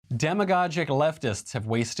Demagogic leftists have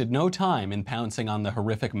wasted no time in pouncing on the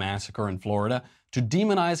horrific massacre in Florida to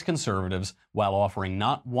demonize conservatives while offering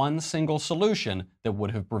not one single solution that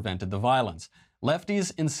would have prevented the violence.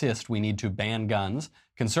 Lefties insist we need to ban guns.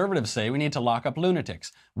 Conservatives say we need to lock up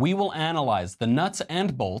lunatics. We will analyze the nuts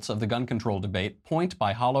and bolts of the gun control debate point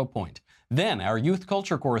by hollow point. Then our youth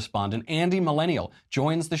culture correspondent, Andy Millennial,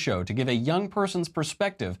 joins the show to give a young person's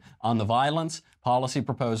perspective on the violence, policy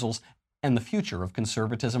proposals, and the future of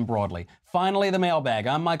conservatism broadly. Finally, the mailbag.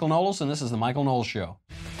 I'm Michael Knowles, and this is The Michael Knowles Show.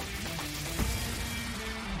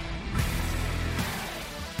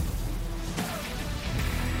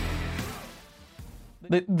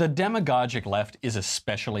 The demagogic left is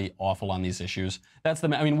especially awful on these issues.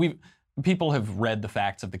 People have read the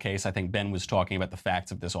facts of the case. I think Ben was talking about the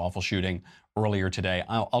facts of this awful shooting earlier today.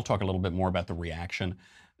 I'll talk a little bit more about the reaction.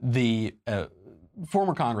 The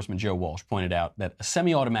former Congressman Joe Walsh pointed out that a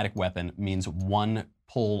semi-automatic weapon means one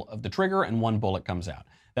pull of the trigger and one bullet comes out.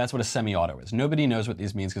 That's what a semi-auto is. Nobody knows what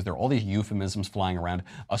these means because there are all these euphemisms flying around.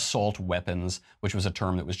 Assault weapons, which was a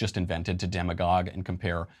term that was just invented to demagogue and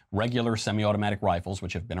compare regular semi-automatic rifles,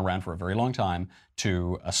 which have been around for a very long time,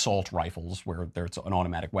 to assault rifles where there's an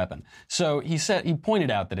automatic weapon. So he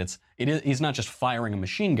pointed out that he's not just firing a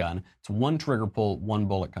machine gun. It's one trigger pull, one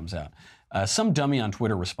bullet comes out. Some dummy on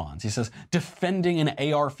Twitter responds. He says, defending an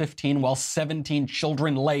AR-15 while 17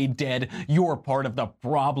 children lay dead, you're part of the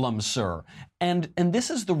problem, sir. And this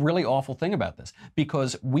is the really awful thing about this,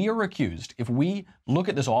 because we are accused, if we look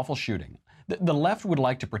at this awful shooting, the left would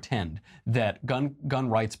like to pretend that gun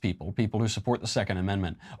rights people who support the Second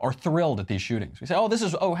Amendment, are thrilled at these shootings. We say,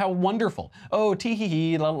 how wonderful. Oh,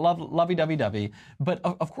 tee-hee-hee, lovey-dovey-dovey. But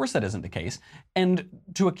of course that isn't the case. And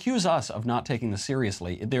to accuse us of not taking this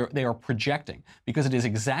seriously, they are projecting, because it is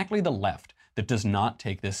exactly the left that does not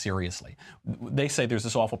take this seriously. They say there's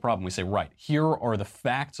this awful problem. We say, right, here are the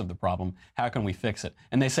facts of the problem. How can we fix it?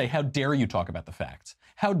 And they say, how dare you talk about the facts?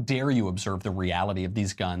 How dare you observe the reality of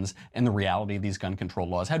these guns and the reality of these gun control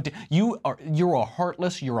laws? You're a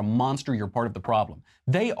heartless, you're a monster, you're part of the problem.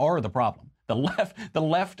 They are the problem. The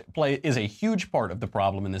left is a huge part of the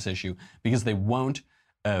problem in this issue because they won't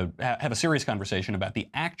have a serious conversation about the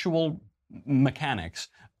actual mechanics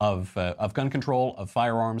of gun control, of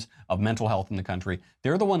firearms, of mental health in the country.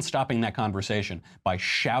 They're the ones stopping that conversation by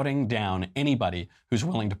shouting down anybody who's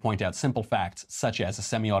willing to point out simple facts, such as a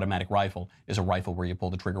semi-automatic rifle is a rifle where you pull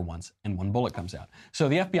the trigger once and one bullet comes out. So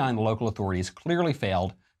the FBI and the local authorities clearly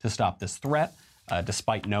failed to stop this threat,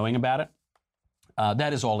 despite knowing about it.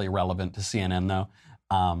 That is all irrelevant to CNN, though.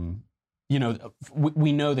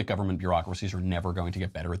 We know that government bureaucracies are never going to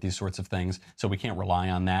get better at these sorts of things, so we can't rely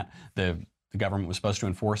on that. The government was supposed to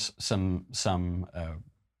enforce some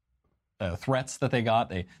threats that they got.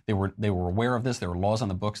 They were aware of this. There were laws on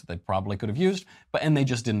the books that they probably could have used, and they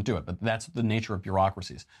just didn't do it. But that's the nature of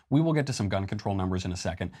bureaucracies. We will get to some gun control numbers in a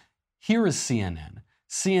second. Here is CNN.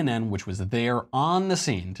 CNN, which was there on the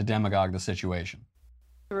scene to demagogue the situation.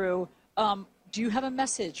 Do you have a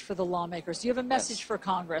message for the lawmakers? Do you have a message for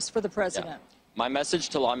Congress, for the president? Yeah. My message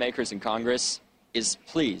to lawmakers in Congress is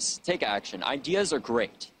please take action. Ideas are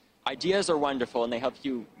great. Ideas are wonderful and they help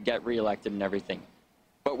you get reelected and everything.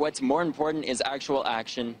 But what's more important is actual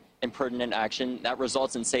action and pertinent action that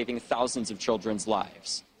results in saving thousands of children's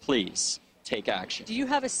lives. Please take action. Do you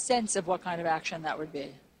have a sense of what kind of action that would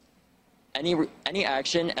be? Any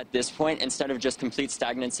action at this point, instead of just complete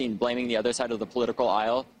stagnancy and blaming the other side of the political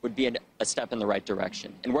aisle, would be a step in the right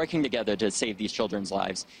direction. And working together to save these children's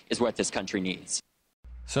lives is what this country needs.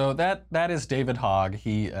 So that is David Hogg.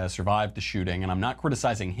 He survived the shooting, and I'm not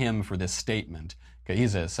criticizing him for this statement.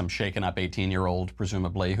 He's some shaken-up 18-year-old,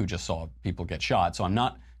 presumably, who just saw people get shot. So I'm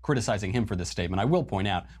not criticizing him for this statement. I will point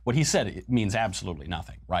out what he said. It means absolutely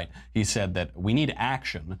nothing, right? He said that we need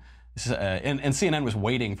action. And CNN was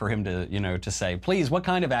waiting for him to say, please, what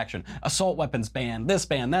kind of action? Assault weapons ban, this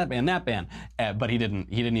ban, that ban, that ban. But he didn't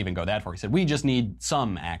even go that far. He said, we just need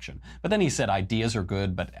some action. But then he said, ideas are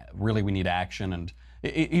good, but really we need action. And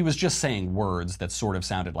he was just saying words that sort of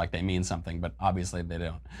sounded like they mean something, but obviously they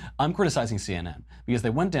don't. I'm criticizing CNN because they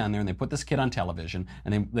went down there and they put this kid on television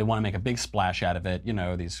and they want to make a big splash out of it. You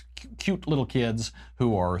know, these cute little kids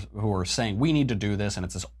who are saying we need to do this, and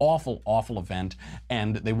it's this awful, awful event,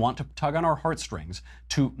 and they want to tug on our heartstrings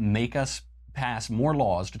to make us pass more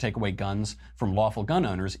laws to take away guns from lawful gun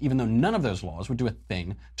owners, even though none of those laws would do a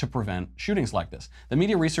thing to prevent shootings like this. The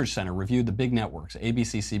Media Research Center reviewed the big networks,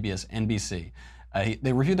 ABC, CBS, NBC.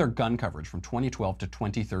 They reviewed their gun coverage from 2012 to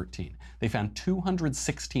 2013. They found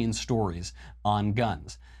 216 stories on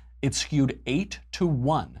guns. It skewed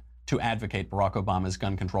 8-1 to advocate Barack Obama's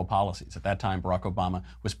gun control policies. At that time, Barack Obama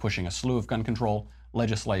was pushing a slew of gun control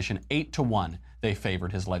legislation. 8-1, they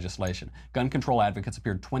favored his legislation. Gun control advocates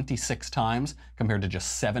appeared 26 times compared to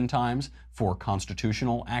just 7 times for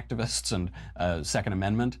constitutional activists and Second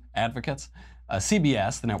Amendment advocates.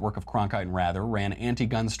 CBS, the network of Cronkite and Rather, ran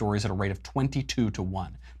anti-gun stories at a rate of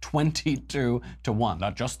 22-1. 22-1.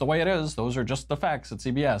 Not just the way it is, those are just the facts at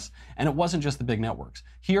CBS. And it wasn't just the big networks.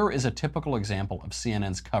 Here is a typical example of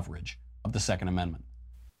CNN's coverage of the Second Amendment.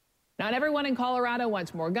 Not everyone in Colorado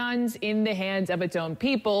wants more guns in the hands of its own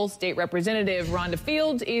people. State Representative Rhonda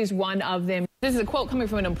Fields is one of them. This is a quote coming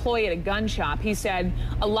from an employee at a gun shop. He said,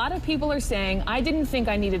 "A lot of people are saying, I didn't think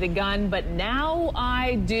I needed a gun, but now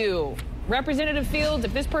I do." Representative Fields,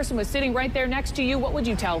 if this person was sitting right there next to you, what would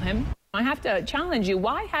you tell him? I have to challenge you.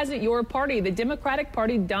 Why hasn't your party, the Democratic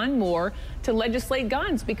Party, done more to legislate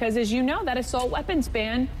guns? Because as you know, that assault weapons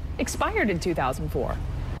ban expired in 2004.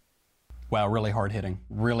 Wow, really hard-hitting,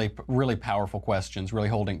 really powerful questions, really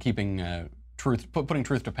putting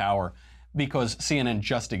truth to power, because CNN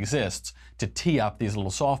just exists to tee up these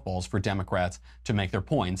little softballs for Democrats to make their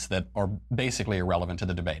points that are basically irrelevant to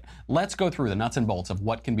the debate. Let's go through the nuts and bolts of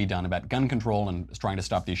what can be done about gun control and trying to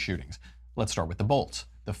stop these shootings. Let's start with the bolts,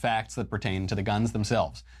 the facts that pertain to the guns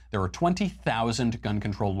themselves. There are 20,000 gun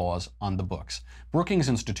control laws on the books. Brookings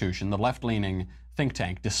Institution, the left-leaning think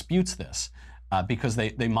tank, disputes this because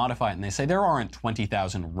they modify it and they say there aren't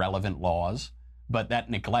 20,000 relevant laws, but that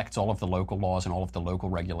neglects all of the local laws and all of the local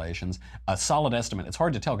regulations. A solid estimate, it's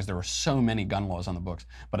hard to tell because there are so many gun laws on the books,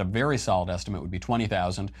 but a very solid estimate would be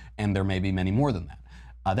 20,000, and there may be many more than that.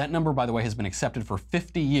 That number, by the way, has been accepted for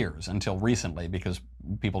 50 years until recently because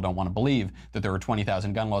people don't want to believe that there are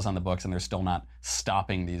 20,000 gun laws on the books and they're still not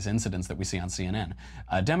stopping these incidents that we see on CNN.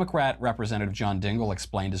 Democrat Representative John Dingell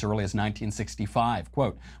explained as early as 1965,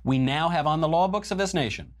 quote, "We now have on the law books of this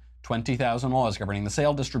nation 20,000 laws governing the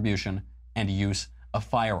sale, distribution, and use of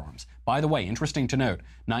firearms." By the way, interesting to note,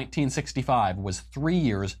 1965 was 3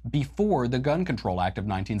 years before the Gun Control Act of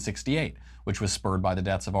 1968, which was spurred by the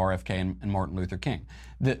deaths of RFK and Martin Luther King.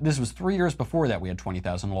 This was 3 years before that we had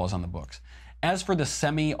 20,000 laws on the books. As for the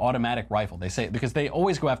semi-automatic rifle, they say, because they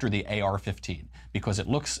always go after the AR-15, because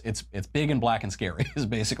it's big and black and scary, is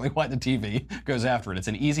basically why the TV goes after it. It's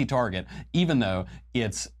an easy target, even though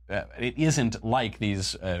it isn't like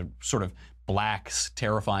these sort of black,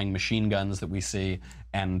 terrifying machine guns that we see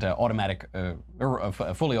and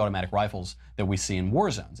fully automatic rifles that we see in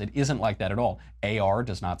war zones. It isn't like that at all. AR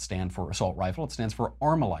does not stand for assault rifle. It stands for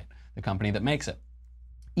Armalite, the company that makes it.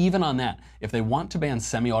 Even on that, if they want to ban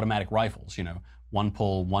semi-automatic rifles, one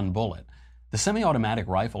pull, one bullet, the semi-automatic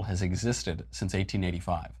rifle has existed since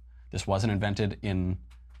 1885. This wasn't invented in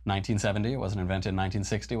 1970, it wasn't invented in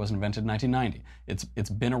 1960, it wasn't invented in 1990. It's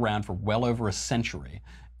been around for well over a century.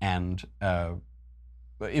 And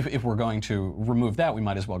if we're going to remove that, we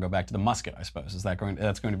might as well go back to the musket, I suppose.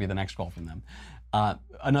 That's going to be the next call from them.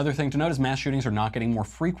 Another thing to note is mass shootings are not getting more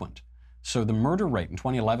frequent. So the murder rate in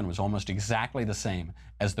 2011 was almost exactly the same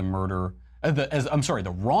as the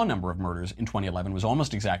raw number of murders in 2011 was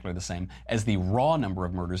almost exactly the same as the raw number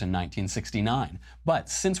of murders in 1969. But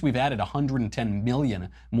since we've added 110 million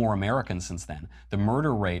more Americans since then, the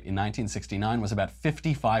murder rate in 1969 was about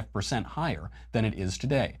 55% higher than it is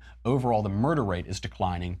today. Overall, the murder rate is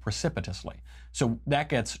declining precipitously. So that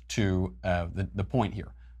gets to the point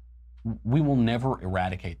here. We will never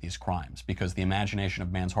eradicate these crimes because the imagination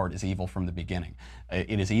of man's heart is evil from the beginning.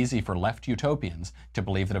 It is easy for left utopians to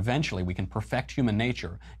believe that eventually we can perfect human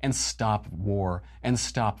nature and stop war and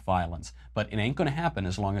stop violence. But it ain't going to happen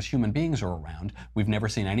as long as human beings are around. We've never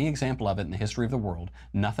seen any example of it in the history of the world.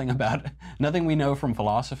 Nothing we know from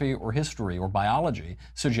philosophy or history or biology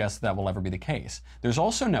suggests that will ever be the case. There's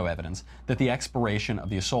also no evidence that the expiration of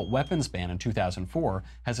the assault weapons ban in 2004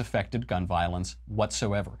 has affected gun violence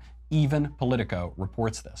whatsoever. Even Politico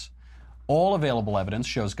reports this. All available evidence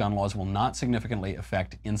shows gun laws will not significantly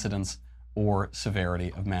affect incidence or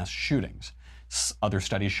severity of mass shootings. Other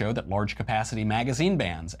studies show that large capacity magazine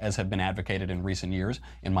bans, as have been advocated in recent years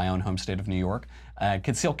in my own home state of New York,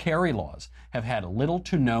 concealed carry laws have had little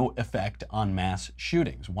to no effect on mass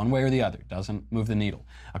shootings, one way or the other. Doesn't move the needle.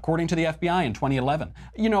 According to the FBI in 2011,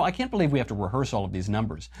 I can't believe we have to rehearse all of these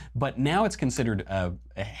numbers, but now it's considered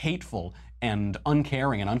hateful and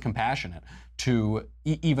uncaring and uncompassionate to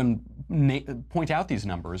even point out these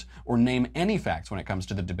numbers or name any facts when it comes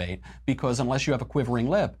to the debate, because unless you have a quivering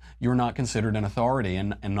lip, you're not considered an authority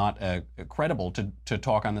and not credible to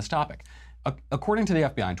talk on this topic. According to the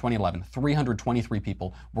FBI in 2011, 323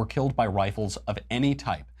 people were killed by rifles of any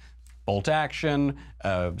type. Bolt action,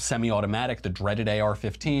 semi-automatic, the dreaded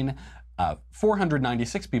AR-15.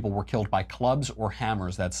 496 people were killed by clubs or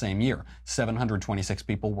hammers that same year. 726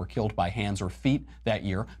 people were killed by hands or feet that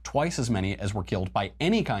year, twice as many as were killed by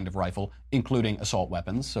any kind of rifle, including assault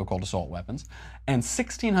weapons, so-called assault weapons. And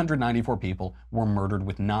 1,694 people were murdered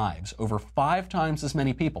with knives, over 5 times as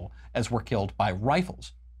many people as were killed by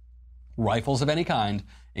rifles. Rifles of any kind,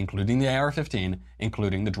 including the AR-15,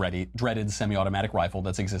 including the dreaded semi-automatic rifle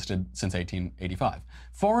that's existed since 1885.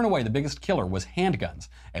 Far and away, the biggest killer was handguns,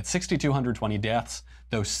 at 6,220 deaths,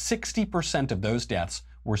 though 60% of those deaths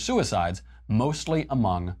were suicides, mostly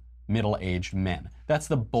among middle-aged men. That's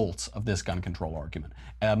the bolts of this gun control argument.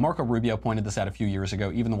 Marco Rubio pointed this out a few years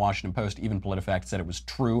ago. Even the Washington Post, even PolitiFact said it was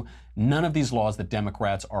true. None of these laws that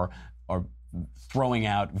Democrats are throwing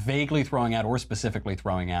out, vaguely throwing out, or specifically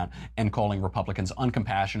throwing out, and calling Republicans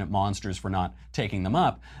uncompassionate monsters for not taking them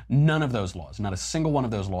up, none of those laws, not a single one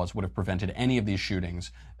of those laws would have prevented any of these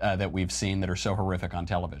shootings that we've seen that are so horrific on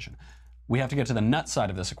television. We have to get to the nut side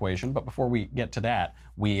of this equation, but before we get to that,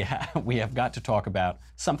 we have got to talk about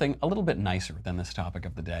something a little bit nicer than this topic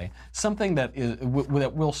of the day, something that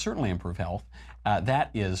that will certainly improve health.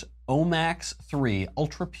 That is Omax 3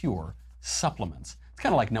 Ultra Pure supplements.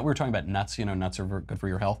 Kind of like we were talking about nuts, nuts are very good for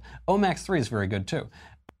your health. Omax 3 is very good too.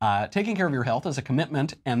 Taking care of your health is a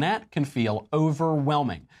commitment, and that can feel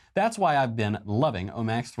overwhelming. That's why I've been loving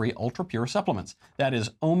Omax 3 Ultra Pure supplements. That is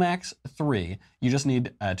Omax 3. You just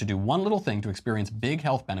need to do one little thing to experience big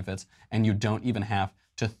health benefits, and you don't even have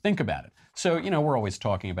to think about it. So, we're always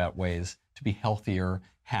talking about ways to be healthier,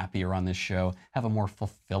 happier on this show, have a more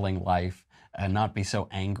fulfilling life, and not be so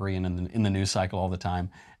angry and in the news cycle all the time.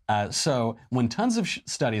 So when tons of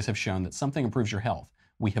studies have shown that something improves your health,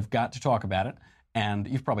 we have got to talk about it. And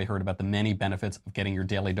you've probably heard about the many benefits of getting your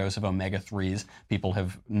daily dose of omega-3s. People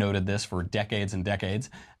have noted this for decades and decades.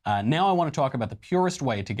 Now I want to talk about the purest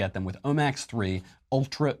way to get them with Omax 3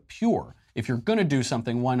 Ultra Pure. If you're going to do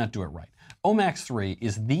something, why not do it right? Omax 3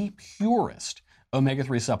 is the purest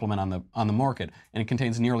omega-3 supplement on the market, and it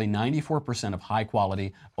contains nearly 94% of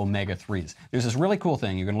high-quality omega-3s. There's this really cool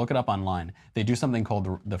thing. You can look it up online. They do something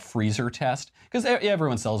called the freezer test, because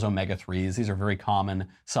everyone sells omega-3s. These are very common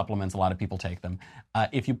supplements. A lot of people take them.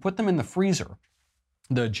 If you put them in the freezer,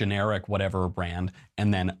 the generic whatever brand,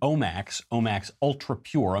 and then Omax Ultra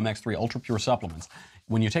Pure, Omax 3 Ultra Pure supplements,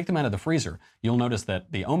 when you take them out of the freezer, you'll notice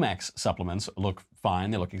that the Omax supplements look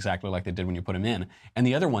fine. They look exactly like they did when you put them in. And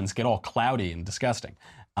the other ones get all cloudy and disgusting.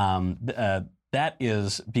 That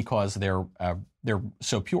is because they're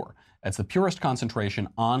so pure. It's the purest concentration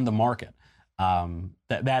on the market.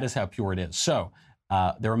 That is how pure it is. So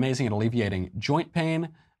they're amazing at alleviating joint pain,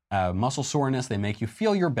 muscle soreness. They make you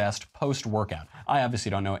feel your best post-workout. I obviously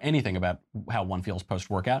don't know anything about how one feels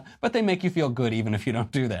post-workout, but they make you feel good even if you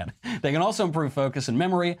don't do that. They can also improve focus and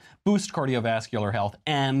memory, boost cardiovascular health,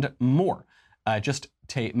 and more. Just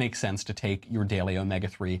makes sense to take your daily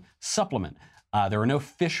omega-3 supplement. There are no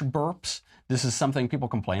fish burps. This is something people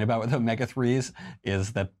complain about with omega-3s,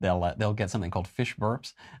 is that they'll get something called fish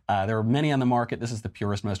burps. There are many on the market. This is the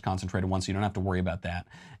purest, most concentrated one, so you don't have to worry about that.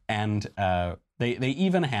 And they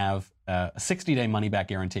even have a 60-day money-back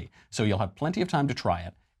guarantee. So you'll have plenty of time to try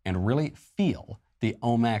it and really feel the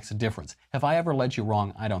Omax difference. Have I ever led you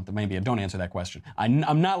wrong? I don't. Maybe don't answer that question.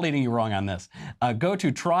 I'm not leading you wrong on this. Go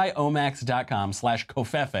to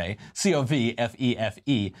tryomax.com/covfefe,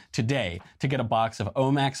 COVFEFE, today to get a box of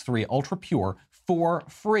Omax 3 Ultra Pure for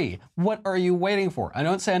free. What are you waiting for? I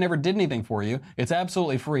don't say I never did anything for you. It's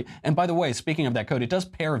absolutely free. And by the way, speaking of that code, it does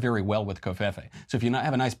pair very well with Covfefe. So if you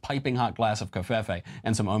have a nice piping hot glass of Covfefe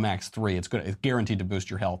and some Omax 3, it's good. It's guaranteed to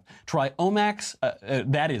boost your health. Try Omax.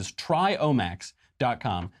 That is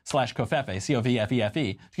tryomax.com/covfefe,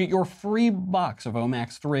 COVFEFE, to get your free box of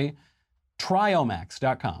Omax 3.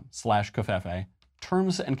 Tryomax.com/covfefe.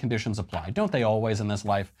 Terms and conditions apply. Don't they always in this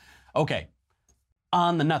life? Okay.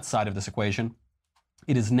 On the nuts side of this equation,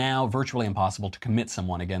 it is now virtually impossible to commit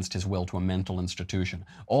someone against his will to a mental institution.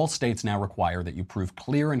 All states now require that you prove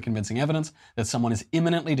clear and convincing evidence that someone is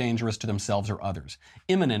imminently dangerous to themselves or others.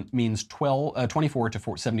 Imminent means 24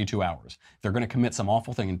 to 72 hours. If they're going to commit some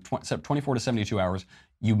awful thing in 24 to 72 hours,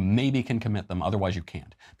 you maybe can commit them, otherwise you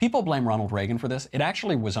can't. People blame Ronald Reagan for this. It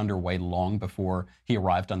actually was underway long before he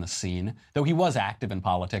arrived on the scene, though he was active in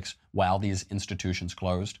politics while these institutions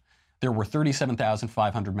closed. There were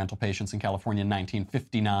 37,500 mental patients in California in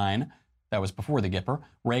 1959. That was before the Gipper.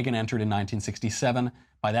 Reagan entered in 1967.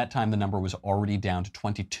 By that time, the number was already down to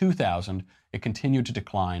 22,000. It continued to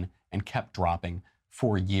decline and kept dropping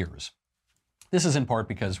for years. This is in part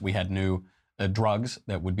because we had new drugs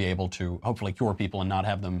that would be able to hopefully cure people and not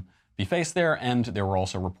have them be faced there, and there were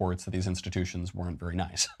also reports that these institutions weren't very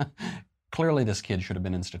nice. Clearly, this kid should have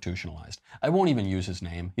been institutionalized. I won't even use his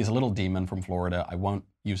name. He's a little demon from Florida. I won't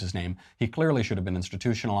use his name. He clearly should have been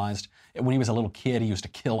institutionalized. When he was a little kid, he used to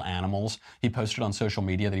kill animals. He posted on social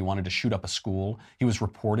media that he wanted to shoot up a school. He was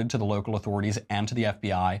reported to the local authorities and to the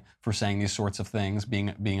FBI for saying these sorts of things, being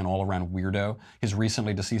an all-around weirdo. His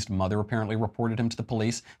recently deceased mother apparently reported him to the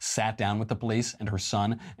police, sat down with the police and her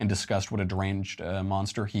son, and discussed what a deranged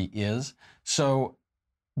monster he is. So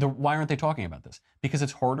why aren't they talking about this? Because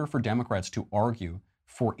it's harder for Democrats to argue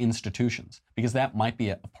for institutions, because that might be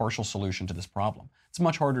a partial solution to this problem. It's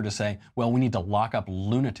much harder to say, well, we need to lock up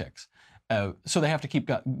lunatics. So they have to keep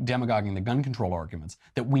demagoguing the gun control arguments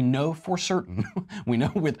that we know for certain, we know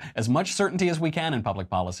with as much certainty as we can in public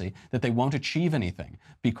policy, that they won't achieve anything,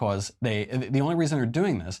 because the only reason they're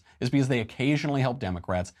doing this is because they occasionally help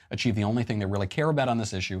Democrats achieve the only thing they really care about on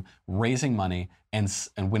this issue, raising money and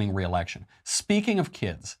winning re-election. Speaking of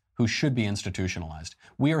kids who should be institutionalized,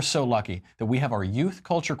 we are so lucky that we have our youth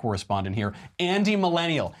culture correspondent here, Andy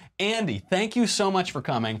Millennial. Andy, thank you so much for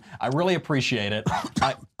coming. I really appreciate it.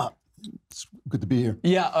 It's good to be here.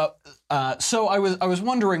 Yeah. So I was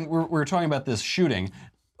wondering, we were talking about this shooting.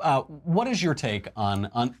 What is your take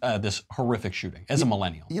on this horrific shooting as a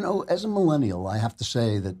millennial? You know, as a millennial, I have to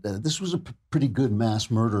say that this was a pretty good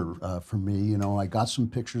mass murder for me. You know, I got some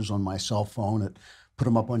pictures on my cell phone, put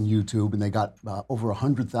them up on YouTube, and they got over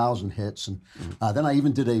 100,000 hits. And then I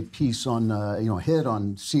even did a piece on, hit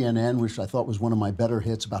on CNN, which I thought was one of my better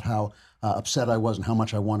hits, about how upset I was and how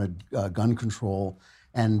much I wanted gun control.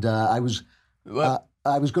 And I was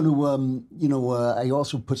going to, I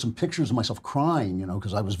also put some pictures of myself crying,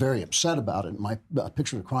 because I was very upset about it. My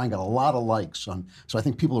picture of crying got a lot of likes so I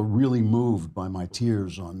think people are really moved by my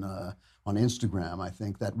tears on Instagram. I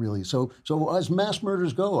think that really, so as mass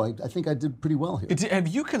murders go, I think I did pretty well here. Have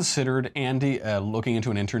you considered, Andy, looking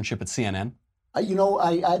into an internship at CNN?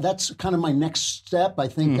 That's kind of my next step. I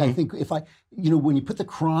think if when you put the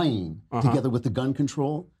crying together with the gun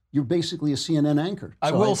control, you're basically a CNN anchor.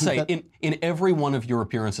 I will say, in every one of your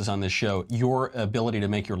appearances on this show, your ability to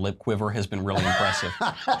make your lip quiver has been really impressive.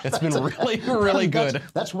 It's been really good.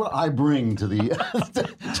 That's what I bring to the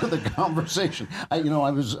to the conversation. I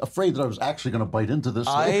was afraid that I was actually going to bite into this.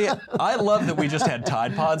 I love that we just had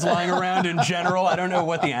Tide Pods lying around in general. I don't know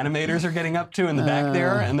what the animators are getting up to in the back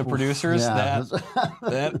there, and the producers. Yeah.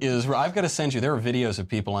 That is. I've got to send you. There are videos of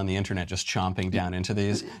people on the internet just chomping down into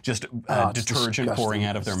these, just detergent disgusting. pouring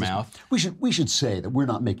out of their mouth. We should say that we're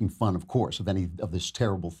not making fun, of course, of any of this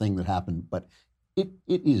terrible thing that happened, but it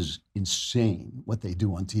is insane what they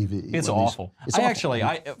do on TV. It's awful. Actually,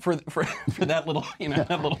 for that little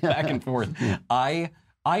that little back and forth, I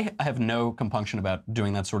have no compunction about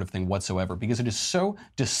doing that sort of thing whatsoever, because it is so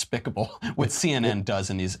despicable what CNN does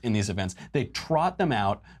in these events. They trot them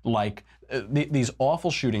out like these awful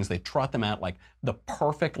shootings. They trot them out like the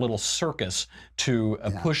perfect little circus to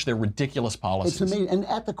push their ridiculous policies. It's amazing. And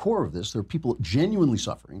at the core of this, there are people genuinely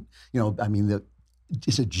suffering.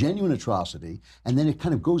 It's a genuine atrocity, and then it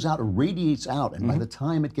kind of goes out, irradiates out, and by the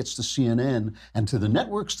time it gets to CNN and to the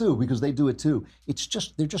networks too, because they do it too,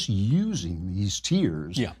 they're just using these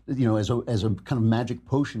tears, as a kind of magic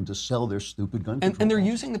potion to sell their stupid gun control. And they're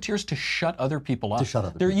using the tears to shut other people up.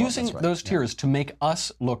 They're using those tears to make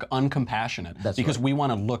us look uncompassionate, because we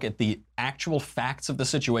want to look at the actual facts of the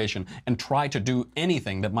situation and try to do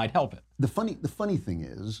anything that might help it. The funny thing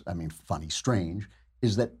is, strange,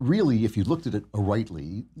 is that really, if you looked at it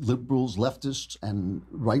rightly, liberals, leftists, and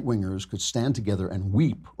right-wingers could stand together and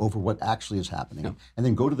weep over what actually is happening, and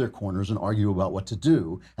then go to their corners and argue about what to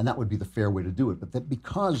do, and that would be the fair way to do it. But that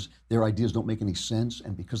because their ideas don't make any sense,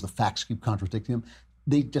 and because the facts keep contradicting them,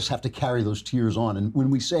 they just have to carry those tears on. And when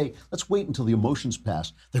we say, let's wait until the emotions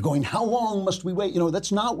pass, they're going, how long must we wait?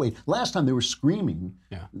 Let's not wait. Last time they were screaming,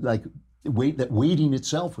 that waiting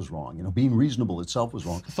itself was wrong. Being reasonable itself was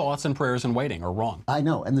wrong. Thoughts and prayers and waiting are wrong. I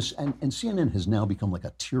know, and CNN has now become like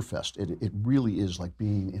a tear fest. It really is like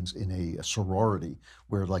being in a sorority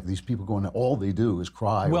where like these people going, all they do is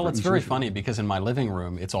cry. Well, it's very funny because in my living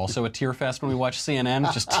room, it's also a tear fest when we watch CNN.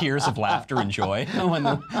 It's just tears of laughter and joy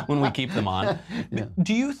when we keep them on. Yeah.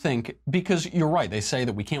 Do you think, because you're right, they say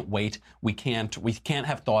that we can't wait, we can't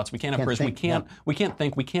have thoughts, we can't have prayers, we can't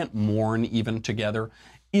think, we can't mourn even together.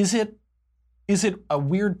 Is it a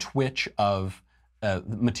weird twitch of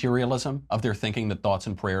materialism, of their thinking that thoughts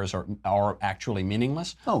and prayers are actually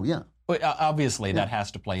meaningless? Oh, yeah. Obviously, that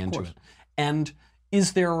has to play into it. And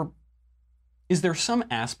is there is there some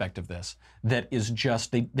aspect of this that is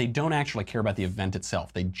just, they don't actually care about the event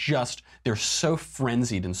itself. They're so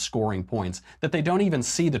frenzied in scoring points that they don't even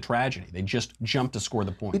see the tragedy. They just jump to score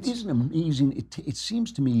the points. It is an amazing, it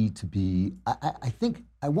seems to me to be, I think,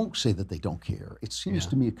 I won't say that they don't care. It seems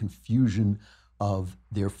to me a confusion of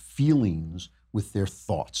their feelings with their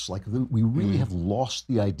thoughts. Like we really have lost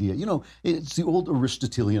the idea. You know, it's the old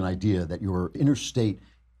Aristotelian idea that your inner state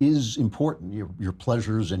is important. Your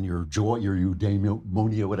pleasures and your joy, your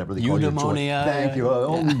eudaimonia, whatever they call it. Eudaimonia. Thank you.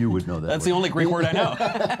 Only you would know that. That's word. the only Greek word I know.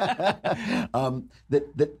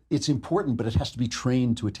 That it's important, but it has to be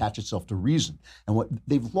trained to attach itself to reason. And what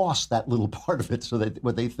they've lost that little part of it. So that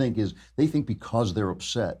what they think is because they're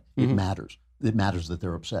upset, it matters. It matters that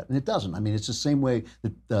they're upset, and it doesn't. I mean, it's the same way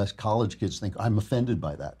that college kids think I'm offended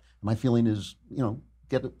by that. My feeling is, you know,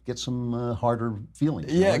 get some harder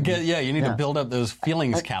feelings. Yeah, you need to build up those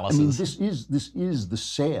feelings calluses. I mean, this is the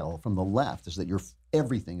sale from the left, is that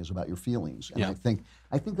everything is about your feelings. And I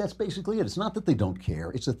think that's basically it. It's not that they don't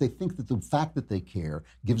care. It's that they think that the fact that they care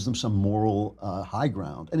gives them some moral high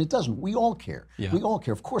ground. And it doesn't. We all care. Yeah. We all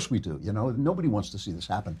care. Of course we do. You know, nobody wants to see this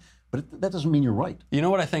happen. But that doesn't mean you're right. You know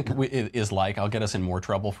what I think it is like? I'll get us in more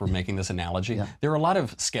trouble for making this analogy. Yeah. There are a lot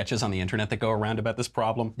of sketches on the internet that go around about this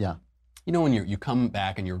problem. Yeah. You know, when you come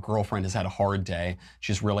back and your girlfriend has had a hard day,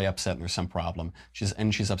 she's really upset and there's some problem. She's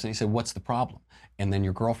upset. You say, what's the problem? And then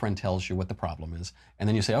your girlfriend tells you what the problem is. And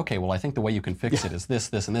then you say, okay, well, I think the way you can fix it is this,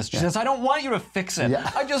 this, and this. She says, I don't want you to fix it.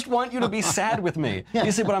 Yeah. I just want you to be sad with me.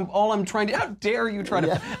 You say, but I'm trying to, how dare you try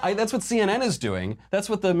to, that's what CNN is doing. That's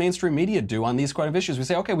what the mainstream media do on these kind of issues. We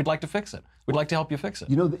say, okay, we'd like to fix it. We'd like to help you fix it.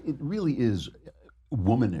 You know, it really is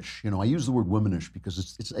womanish. You know, I use the word womanish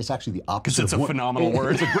because it's actually the opposite. Because it's a phenomenal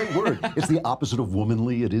word. It's a great word. It's the opposite of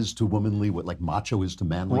womanly. It is to womanly what like macho is to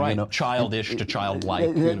manly. Right. You know? Childish to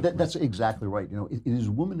childlike. That's exactly right. You know, it is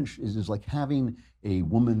womanish. It is like having a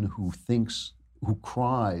woman who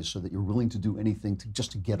cries so that you're willing to do anything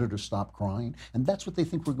just to get her to stop crying. And that's what they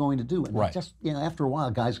think we're going to do. And just, you know, after a while,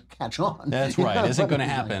 guys catch on. That's right. Isn't going to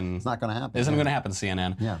happen. It's not going to happen. Isn't going to happen,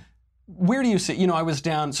 CNN. Yeah. Where do you see, you know, I was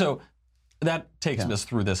down, so that takes us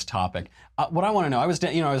through this topic. What I want to know, I was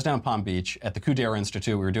down in Palm Beach at the Kudera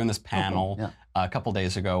Institute. We were doing this panel a couple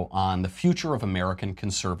days ago on the future of American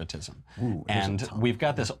conservatism. Ooh, and we've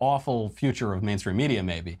got this awful future of mainstream media,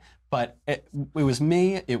 maybe. But it was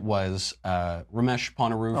me, it was Ramesh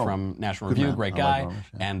Ponnuru from National Review, great guy,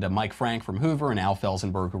 and Mike Frank from Hoover, and Al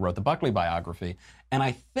Felsenberg, who wrote the Buckley biography. And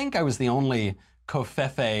I think I was the only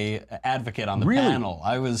Covfefe advocate on the panel.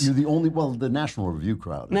 You're the only, well, the National Review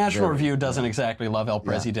crowd. National Review doesn't exactly love El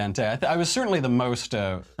Presidente. I was certainly the most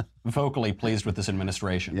vocally pleased with this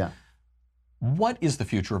administration. Yeah. What is the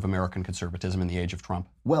future of American conservatism in the age of Trump?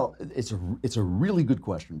 Well, it's a really good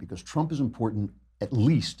question because Trump is important at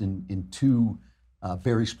least in two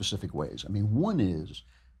very specific ways. I mean, one is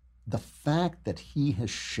the fact that he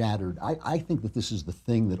has shattered, I think that this is the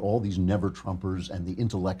thing that all these never-Trumpers and the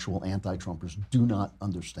intellectual anti-Trumpers do not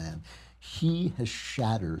understand. He has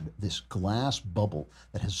shattered this glass bubble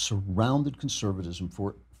that has surrounded conservatism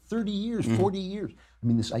for 30 years, 40 years. I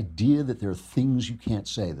mean, this idea that there are things you can't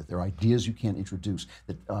say, that there are ideas you can't introduce,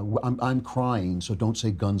 that I'm crying, so don't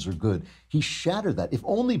say guns are good. He shattered that, if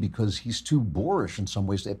only because he's too boorish in some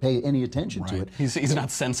ways to pay any attention to it. He's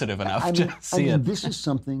not sensitive enough to see it. This is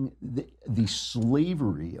something, the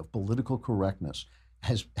slavery of political correctness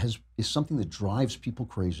is something that drives people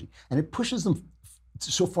crazy. And it pushes them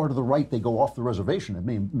so far to the right, they go off the reservation. I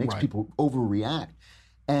mean, it makes people overreact.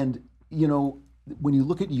 And, you know, when you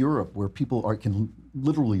look at Europe, where people can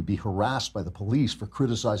literally be harassed by the police for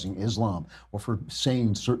criticizing Islam or for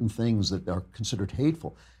saying certain things that are considered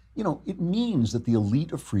hateful, you know, it means that the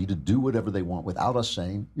elite are free to do whatever they want without us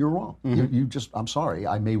saying, you're wrong. I'm sorry,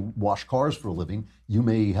 I may wash cars for a living, you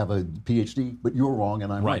may have a PhD, but you're wrong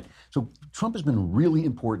and I'm right. So Trump has been really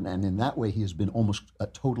important, and in that way he has been almost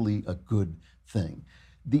totally a good thing.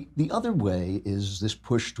 The other way is this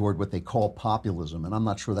push toward what they call populism, and I'm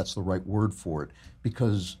not sure that's the right word for it,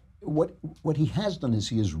 because what he has done is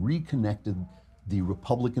he has reconnected the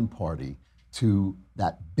Republican Party to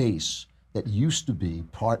that base that used to be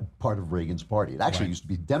part of Reagan's party. It actually used to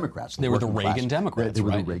be Democrats. They were the Reagan Democrats, They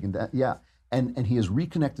were the Reagan, and he has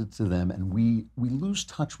reconnected to them, and we lose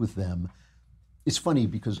touch with them. It's funny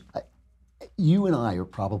because you and I are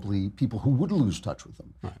probably people who would lose touch with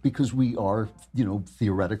them because we are,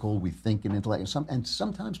 theoretical, we think in intellect, and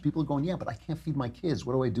sometimes people are going, yeah, but I can't feed my kids.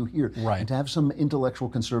 What do I do here? Right. And to have some intellectual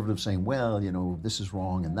conservative saying, well, this is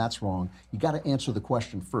wrong and that's wrong, you got to answer the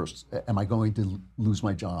question first. Am I going to lose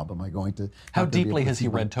my job? Am I going to? How deeply has he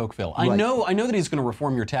read Tocqueville? Right. I know that he's going to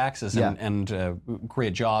reform your taxes and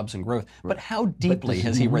create jobs and growth, but how deeply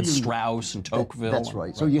has he read Strauss and Tocqueville? That's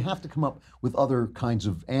right. So you have to come up with other kinds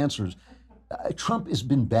of answers. Trump has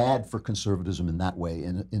been bad for conservatism in that way,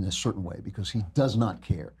 in a certain way, because he does not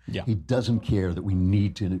care. Yeah. He doesn't care that we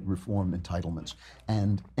need to reform entitlements.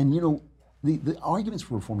 And the arguments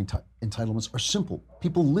for reforming entitlements are simple.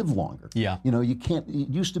 People live longer. Yeah. You can't. It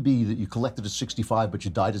used to be that you collected at 65, but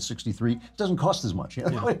you died at 63. It doesn't cost as much. It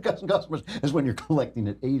doesn't cost as much as when you're collecting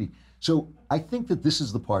at 80. So I think that this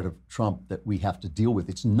is the part of Trump that we have to deal with.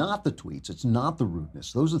 It's not the tweets. It's not the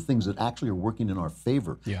rudeness. Those are things that actually are working in our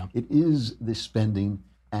favor. Yeah. It is the spending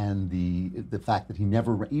and the fact that he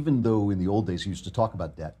never, even though in the old days he used to talk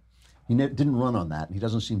about debt, he didn't run on that. He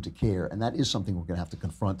doesn't seem to care. And that is something we're going to have to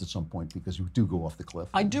confront at some point because you do go off the cliff.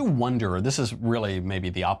 I do wonder, this is really maybe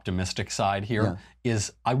the optimistic side here,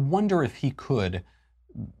 is I wonder if he could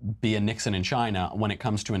be a Nixon in China when it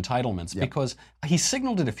comes to entitlements, because he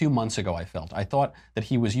signaled it a few months ago, I thought that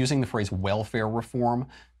he was using the phrase welfare reform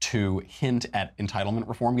to hint at entitlement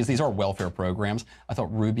reform, because these are welfare programs. I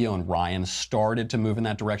thought Rubio and Ryan started to move in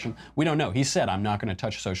that direction. We don't know. He said, I'm not going to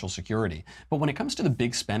touch Social Security. But when it comes to the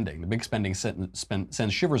big spending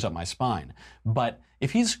sends shivers up my spine. But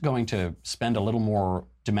if he's going to spend a little more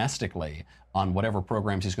domestically on whatever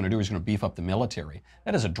programs he's going to do, he's going to beef up the military.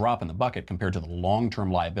 That is a drop in the bucket compared to the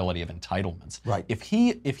long-term liability of entitlements. Right. If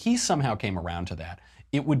he somehow came around to that,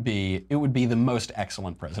 it would be the most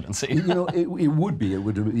excellent presidency. It would be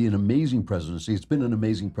an amazing presidency. It's been an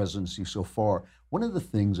amazing presidency so far. One of the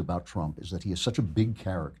things about Trump is that he is such a big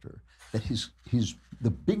character that the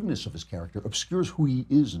bigness of his character obscures who he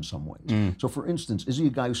is in some ways. So, for instance, is he a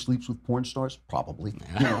guy who sleeps with porn stars? Probably.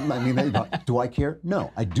 Do I care?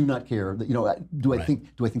 No, I do not care. Do I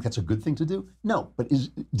think that's a good thing to do? No. But is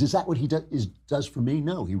that what he does for me?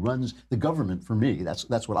 No. He runs the government for me.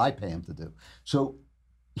 That's what I pay him to do. So,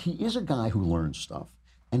 he is a guy who learns stuff.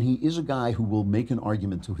 And he is a guy who will make an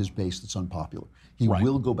argument to his base that's unpopular. He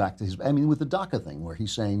will go back to with the DACA thing, where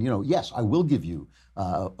he's saying, yes, I will give you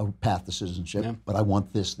a path to citizenship, but I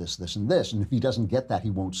want this, this, this, and this. And if he doesn't get that,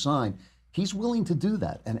 he won't sign. He's willing to do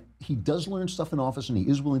that. And he does learn stuff in office, and he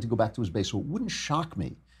is willing to go back to his base. So it wouldn't shock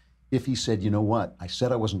me if he said, you know what, I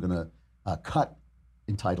said I wasn't going to cut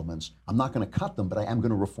entitlements. I'm not going to cut them, but I am going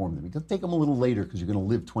to reform them. It'll take them a little later because you're going to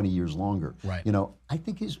live 20 years longer. Right. I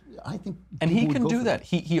think and he can do that.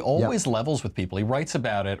 He always levels with people. He writes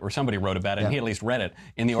about it, or somebody wrote about it, and he at least read it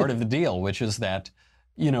in The Art of the Deal, which is that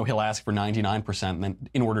he'll ask for 99% and then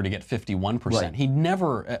in order to get 51%. Right. He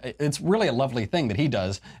never, it's really a lovely thing that he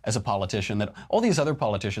does as a politician that all these other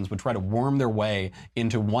politicians would try to worm their way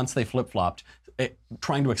into once they flip-flopped,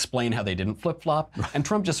 trying to explain how they didn't flip-flop. Right. And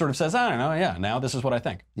Trump just sort of says, I don't know, now this is what I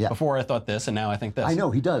think. Yeah. Before I thought this, and now I think this. I know,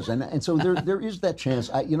 he does. And so there is that chance.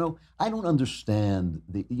 I don't understand.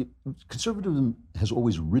 Conservatism has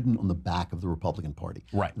always ridden on the back of the Republican Party.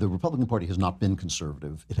 Right. The Republican Party has not been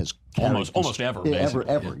conservative. It has almost ever, basically.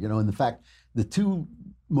 Ever. And in fact, the two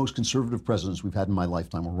most conservative presidents we've had in my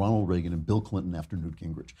lifetime were Ronald Reagan and Bill Clinton after Newt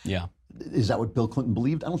Gingrich. Yeah. Is that what Bill Clinton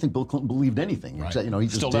believed? I don't think Bill Clinton believed anything. Right. He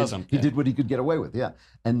just still doesn't. He did what he could get away with,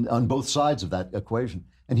 and on both sides of that equation.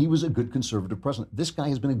 And he was a good conservative president. This guy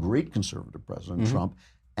has been a great conservative president, Trump,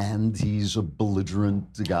 and he's a belligerent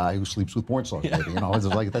guy who sleeps with porn stars. It's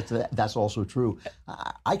like that's also true.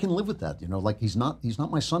 I can live with that. He's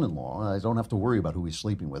not my son-in-law. I don't have to worry about who he's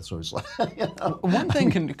sleeping with. So it's like One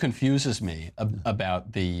thing confuses me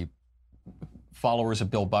about the followers of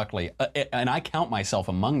Bill Buckley, and I count myself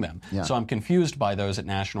among them. Yeah. So I'm confused by those at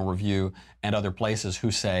National Review and other places who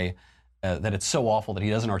say that it's so awful that he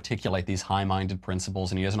doesn't articulate these high-minded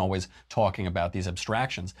principles and he isn't always talking about these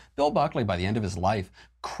abstractions. Bill Buckley, by the end of his life,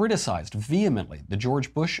 criticized vehemently the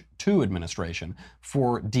George Bush II administration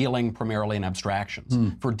for dealing primarily in abstractions,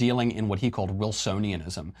 for dealing in what he called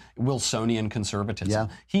Wilsonianism, Wilsonian conservatism.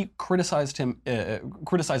 Yeah. He criticized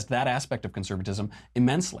that aspect of conservatism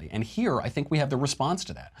immensely. And here, I think we have the response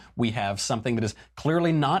to that. We have something that is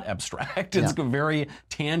clearly not abstract. It's very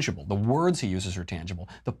tangible. The words he uses are tangible.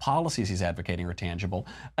 The policies he's advocating are tangible.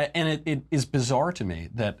 And it is bizarre to me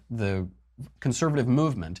that the conservative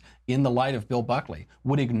movement, in the light of Bill Buckley,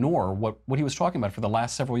 would ignore what he was talking about for the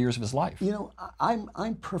last several years of his life. You know,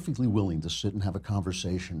 I'm perfectly willing to sit and have a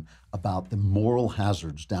conversation about the moral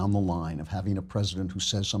hazards down the line of having a president who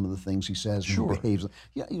says some of the things he says and who behaves.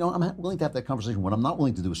 Yeah, you know, I'm willing to have that conversation. What I'm not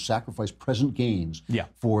willing to do is sacrifice present gains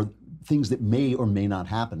for things that may or may not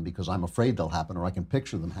happen because I'm afraid they'll happen or I can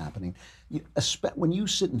picture them happening. When you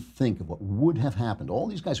sit and think of what would have happened, all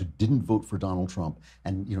these guys who didn't vote for Donald Trump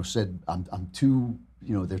and, you know, said, I'm too,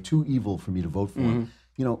 you know, they're too evil for me to vote for him.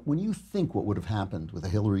 You know, when you think what would have happened with a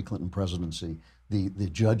Hillary Clinton presidency, the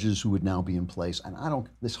judges who would now be in place, and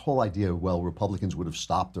this whole idea of, well, Republicans would have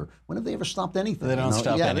stopped her. When have they ever stopped anything? They don't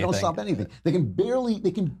stop anything. They don't stop anything. They can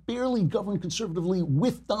barely govern conservatively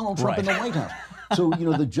with Donald Trump in the White House. So, you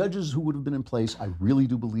know, the judges who would have been in place, I really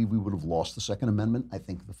do believe we would have lost the Second Amendment. I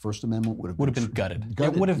think the First Amendment would have been gutted.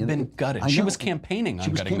 It would have been gutted. She was campaigning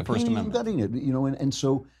on gutting the First Amendment. Gutting it, you know, and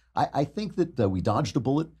so I think that we dodged a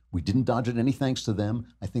bullet. We didn't dodge it, any thanks to them.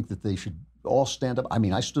 I think that they should all stand up. I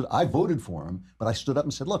mean, I voted for him, but I stood up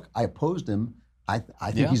and said, look, I opposed him. I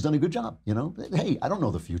think he's done a good job, you know. Hey, I don't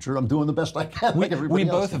know the future. I'm doing the best I can. We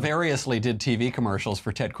both variously did TV commercials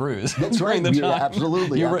for Ted Cruz. That's during right. the time.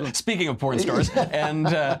 Absolutely. Speaking of porn stars.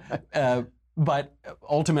 But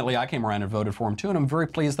ultimately, I came around and voted for him, too, and I'm very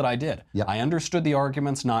pleased that I did. Yep. I understood the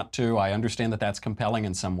arguments not to. I understand that that's compelling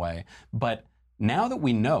in some way. But now that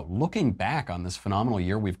we know, looking back on this phenomenal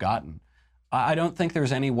year we've gotten, I don't think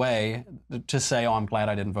there's any way to say, oh, I'm glad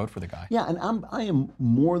I didn't vote for the guy. Yeah, and I am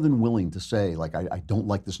more than willing to say, like, I don't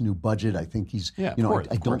like this new budget. I think he's, I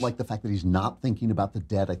don't like the fact that he's not thinking about the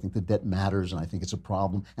debt. I think the debt matters, and I think it's a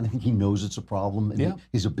problem, and I think he knows it's a problem. And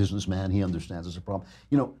he's a businessman. He understands it's a problem.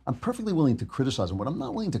 You know, I'm perfectly willing to criticize him. What I'm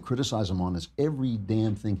not willing to criticize him on is every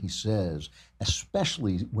damn thing he says,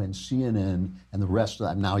 especially when CNN and the rest,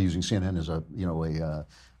 I'm now using CNN as a, you know,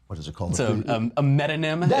 what is it called? It's a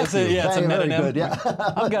metonym. It's a metonym. Good, yeah.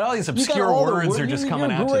 I've got all these obscure words that are just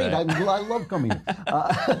coming out today. today. I love coming in.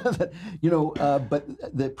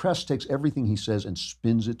 But the press takes everything he says and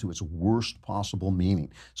spins it to its worst possible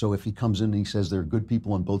meaning. So if he comes in and he says there are good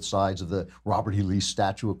people on both sides of the Robert E. Lee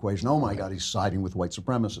statue equation, oh my God, he's siding with white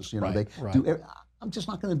supremacists. You know, I'm just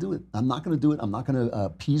not going to do it. I'm not going to do it. I'm not going to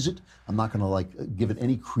appease it. I'm not going to give it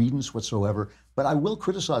any credence whatsoever. But I will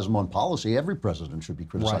criticize him on policy. Every president should be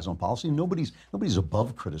criticized on policy. Nobody's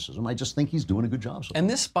above criticism. I just think he's doing a good job. And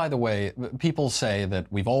this, by the way, people say that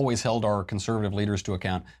we've always held our conservative leaders to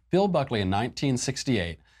account. Bill Buckley in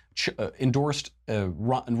 1968 endorsed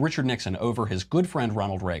Richard Nixon over his good friend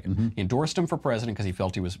Ronald Reagan. He endorsed him for president because he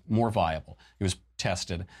felt he was more viable. He was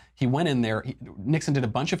tested. He went in there. Nixon did a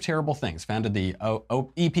bunch of terrible things, founded the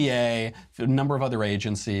EPA, a number of other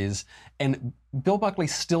agencies, and Bill Buckley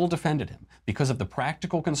still defended him because of the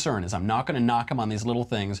practical concern is I'm not going to knock him on these little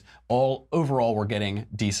things. Overall, we're getting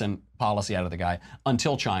decent policy out of the guy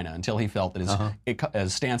until China, until he felt that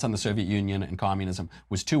his stance on the Soviet Union and communism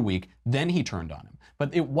was too weak. Then he turned on him.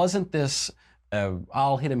 But it wasn't this,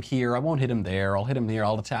 I'll hit him here, I won't hit him there, I'll hit him there,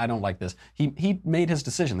 I don't like this. He made his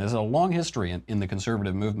decision. There's a long history in the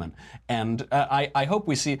conservative movement. And I hope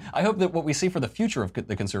that what we see for the future of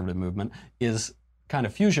the conservative movement is kind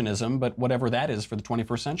of fusionism, but whatever that is for the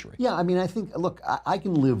 21st century. Yeah, I mean, I think, look, I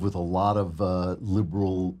can live with a lot of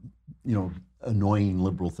liberal, annoying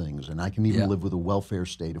liberal things, and I can even live with a welfare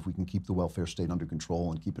state if we can keep the welfare state under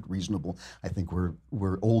control and keep it reasonable. I think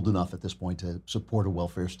we're old enough at this point to support a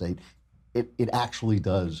welfare state. It actually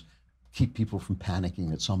does keep people from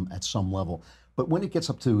panicking at some level. But when it gets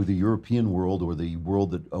up to the European world or the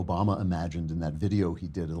world that Obama imagined in that video he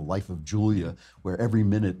did, The Life of Julia, where every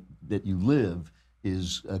minute that you live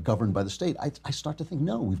is governed by the state, I start to think,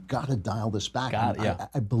 no, we've got to dial this back.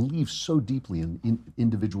 I believe so deeply in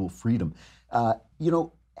individual freedom.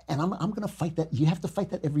 And I'm going to fight that. You have to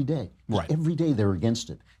fight that every day. Right. Every day they're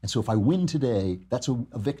against it. And so if I win today, that's a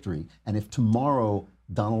victory. And if tomorrow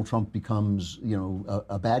Donald Trump becomes,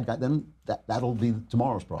 a bad guy, then that'll be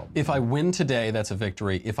tomorrow's problem. If I win today, that's a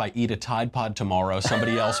victory. If I eat a Tide Pod tomorrow,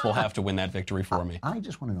 somebody else will have to win that victory for me. I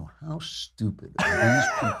just want to know, how stupid are these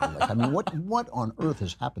people? I mean, what on earth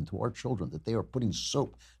has happened to our children that they are putting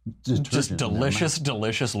soap, detergent, just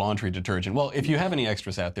delicious laundry detergent? Well, if you have any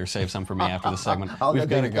extras out there, save some for me after the segment. We've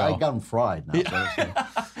got to go. I got them fried now.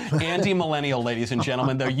 Andy Millennial, ladies and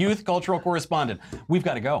gentlemen, the youth cultural correspondent. We've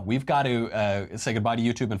got to go. We've got to say goodbye to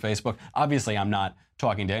YouTube and Facebook. Obviously, I'm not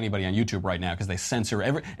talking to anybody on YouTube right now because they censor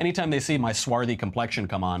anytime they see my swarthy complexion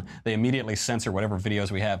come on, they immediately censor whatever videos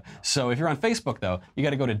we have. So if you're on Facebook, though, you got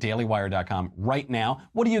to go to dailywire.com right now.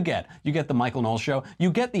 What do you get? You get the Michael Knowles Show. You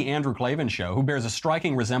get the Andrew Klavan Show, who bears a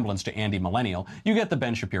striking resemblance to Andy Millennial. You get the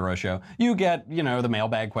Ben Shapiro Show. You get, the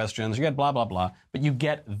mailbag questions. You get blah, blah, blah. But you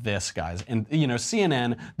get this, guys. And,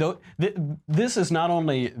 CNN, though, this is not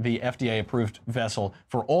only the FDA-approved vessel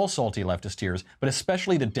for all salty leftist tears, but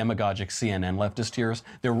especially the demagogic CNN leftist tears.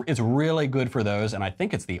 It's really good for those, and I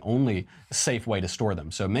think it's the only safe way to store them.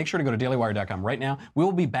 So make sure to go to dailywire.com right now.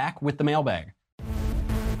 We'll be back with the mailbag.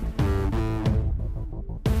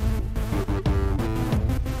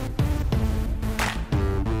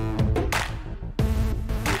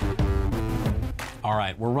 All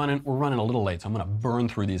right, we're running a little late, so I'm going to burn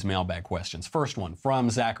through these mailbag questions. First one from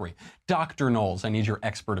Zachary. Dr. Knowles, I need your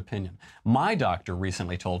expert opinion. My doctor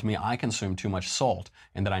recently told me I consume too much salt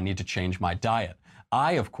and that I need to change my diet.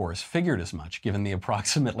 I, of course, figured as much given the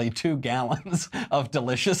approximately 2 gallons of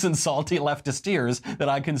delicious and salty leftist tears that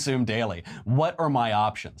I consume daily. What are my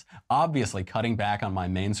options? Obviously, cutting back on my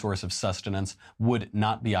main source of sustenance would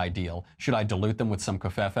not be ideal. Should I dilute them with some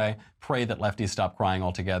covfefe? Pray that lefties stop crying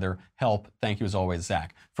altogether. Help. Thank you as always,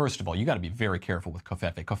 Zach. First of all, you got to be very careful with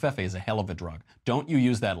covfefe. Covfefe is a hell of a drug. Don't you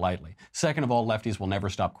use that lightly. Second of all, lefties will never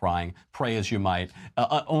stop crying. Pray as you might.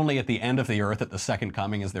 Only at the end of the earth, at the second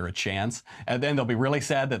coming, is there a chance. And then they'll be really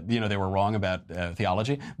sad that, they were wrong about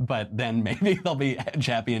theology, but then maybe they'll be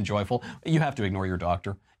happy and joyful. You have to ignore your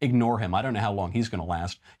doctor. Ignore him. I don't know how long he's going to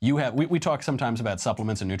last. We talk sometimes about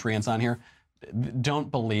supplements and nutrients on here.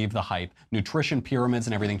 Don't believe the hype. Nutrition pyramids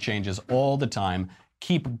and everything changes all the time.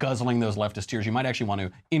 Keep guzzling those leftist tears. You might actually want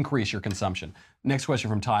to increase your consumption. Next question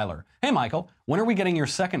from Tyler. Hey, Michael, when are we getting your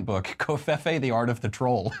second book, Covfefe, The Art of the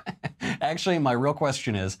Troll? Actually, my real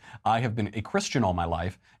question is, I have been a Christian all my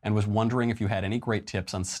life and was wondering if you had any great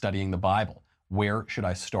tips on studying the Bible. Where should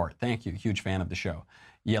I start? Thank you. Huge fan of the show.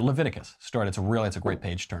 Yeah, Leviticus. Start. It's a great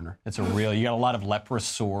page turner. You got a lot of leprous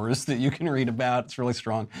sores that you can read about. It's really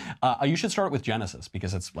strong. You should start with Genesis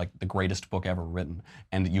because it's like the greatest book ever written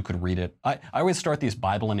and you could read it. I always start these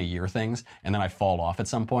Bible in a year things and then I fall off at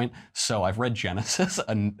some point. So I've read Genesis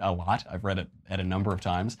a lot. I've read it at a number of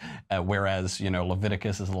times, whereas,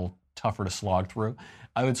 Leviticus is a little tougher to slog through.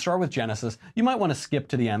 I would start with Genesis. You might want to skip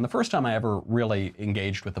to the end. The first time I ever really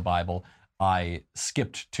engaged with the Bible, I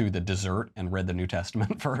skipped to the dessert and read the New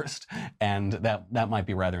Testament first, and that might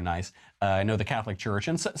be rather nice. I know the Catholic Church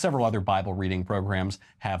and several other Bible reading programs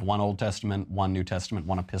have one Old Testament, one New Testament,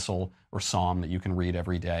 one epistle or psalm that you can read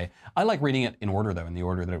every day. I like reading it in order, though, in the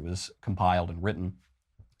order that it was compiled and written.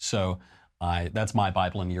 So that's my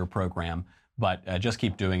Bible in a year program, but just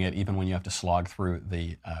keep doing it even when you have to slog through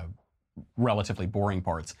the relatively boring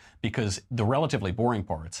parts, because the relatively boring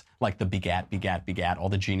parts, like the begat, all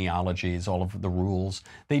the genealogies, all of the rules,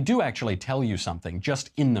 they do actually tell you something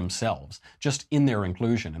just in themselves, just in their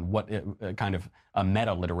inclusion, and what kind of a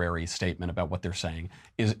meta-literary statement about what they're saying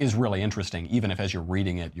is really interesting, even if as you're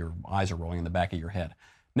reading it, your eyes are rolling in the back of your head.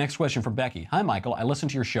 Next question from Becky. Hi, Michael. I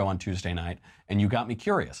listened to your show on Tuesday night, and you got me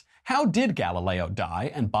curious. How did Galileo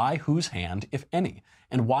die, and by whose hand, if any?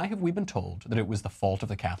 And why have we been told that it was the fault of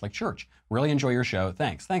the Catholic Church? Really enjoy your show.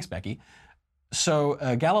 Thanks. Thanks, Becky. So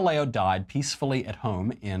Galileo died peacefully at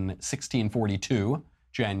home in 1642,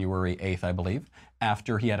 January 8th, I believe,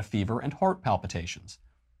 after he had a fever and heart palpitations.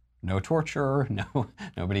 No torture,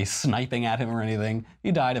 nobody sniping at him or anything.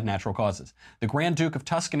 He died of natural causes. The Grand Duke of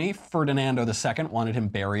Tuscany, Ferdinando II, wanted him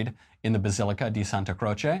buried in the Basilica di Santa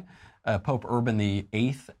Croce. Pope Urban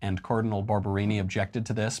VIII and Cardinal Barberini objected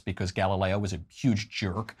to this because Galileo was a huge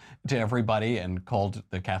jerk to everybody and called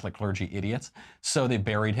the Catholic clergy idiots. So they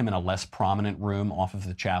buried him in a less prominent room off of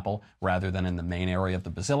the chapel rather than in the main area of the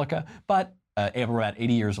basilica. But about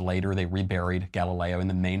 80 years later, they reburied Galileo in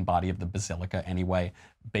the main body of the basilica anyway.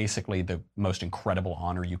 Basically, the most incredible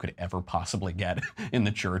honor you could ever possibly get in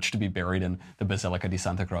the church, to be buried in the Basilica di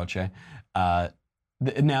Santa Croce.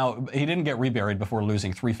 Now, he didn't get reburied before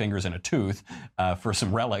losing 3 fingers and a tooth for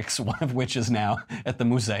some relics, one of which is now at the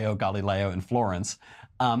Museo Galileo in Florence.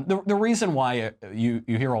 The reason why you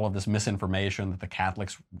hear all of this misinformation that the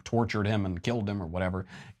Catholics tortured him and killed him or whatever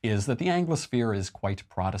is that the Anglosphere is quite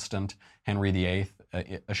Protestant. Henry VIII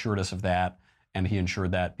assured us of that, and he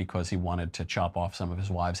ensured that because he wanted to chop off some of his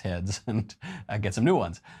wives' heads and get some new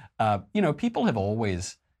ones. People have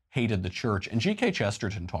always hated the church, and G.K.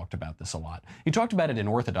 Chesterton talked about this a lot. He talked about it in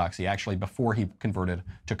Orthodoxy, actually, before he converted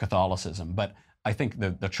to Catholicism, but I think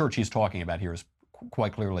the church he's talking about here is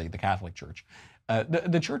quite clearly the Catholic Church.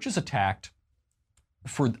 The church is attacked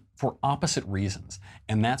for opposite reasons,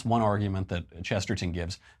 and that's one argument that Chesterton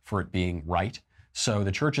gives for it being right. So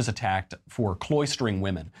the church is attacked for cloistering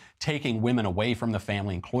women, taking women away from the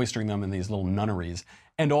family and cloistering them in these little nunneries.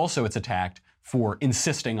 And also it's attacked for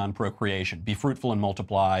insisting on procreation. Be fruitful and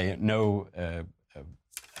multiply, no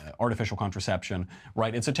artificial contraception,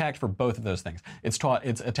 right? It's attacked for both of those things. It's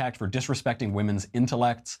attacked for disrespecting women's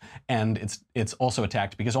intellects, and it's also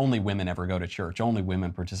attacked because only women ever go to church. Only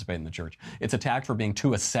women participate in the church. It's attacked for being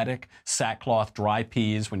too ascetic, sackcloth, dry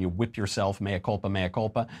peas when you whip yourself, mea culpa, mea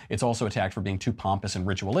culpa. It's also attacked for being too pompous and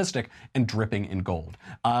ritualistic and dripping in gold.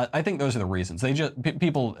 I think those are the reasons.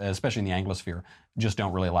 People, especially in the Anglosphere, just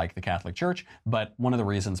don't really like the Catholic Church. But one of the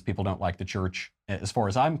reasons people don't like the church, as far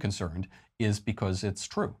as I'm concerned, is because it's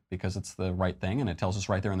true, because it's the right thing, and it tells us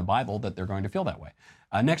right there in the Bible that they're going to feel that way.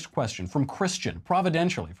 Next question from Christian,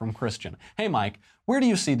 providentially from Christian. Hey, Mike, where do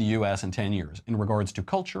you see the U.S. in 10 years in regards to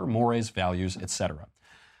culture, mores, values, etc.?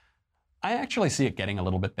 I actually see it getting a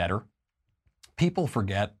little bit better. People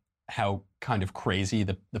forget how kind of crazy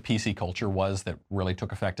the PC culture was that really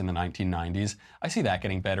took effect in the 1990s. I see that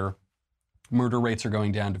getting better. Murder rates are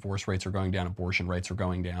going down, divorce rates are going down, abortion rates are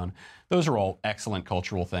going down. Those are all excellent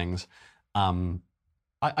cultural things.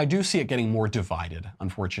 I do see it getting more divided,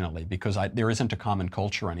 unfortunately, because there isn't a common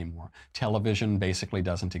culture anymore. Television basically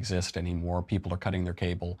doesn't exist anymore. People are cutting their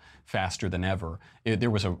cable faster than ever.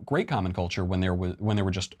 There was a great common culture when there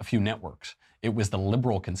were just a few networks. It was the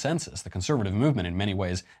liberal consensus. The conservative movement, in many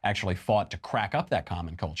ways, actually fought to crack up that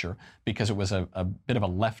common culture because it was a bit of a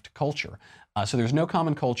left culture. So there's no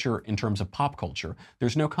common culture in terms of pop culture.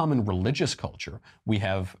 There's no common religious culture. We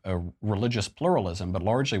have a religious pluralism, but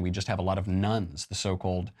largely we just have a lot of nuns, the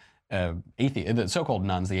so-called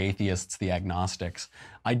nuns, the atheists, the agnostics.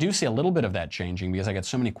 I do see a little bit of that changing because I get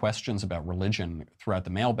so many questions about religion throughout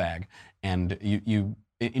the mailbag, and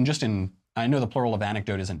I know the plural of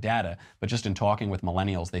anecdote isn't data, but just in talking with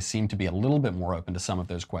millennials, they seem to be a little bit more open to some of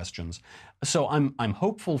those questions. So I'm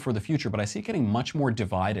hopeful for the future, but I see it getting much more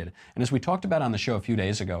divided. And as we talked about on the show a few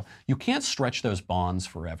days ago, you can't stretch those bonds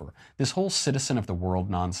forever. This whole citizen of the world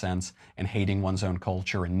nonsense and hating one's own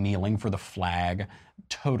culture and kneeling for the flag,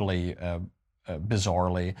 totally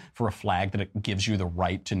bizarrely, for a flag that it gives you the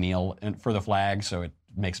right to kneel for the flag, so it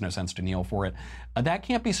makes no sense to kneel for it. That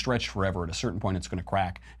can't be stretched forever. At a certain point, it's going to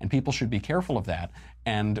crack, and people should be careful of that.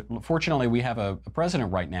 And fortunately, we have a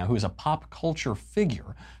president right now who is a pop culture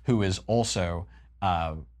figure who is also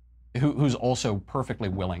who's also perfectly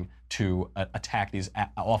willing to attack these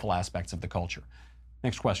awful aspects of the culture.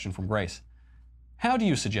 Next question from Grace. How do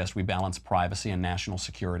you suggest we balance privacy and national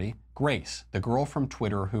security? Grace, the girl from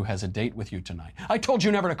Twitter who has a date with you tonight. I told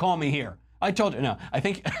you never to call me here. I told you, no, I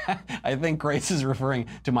think Grace is referring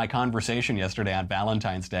to my conversation yesterday on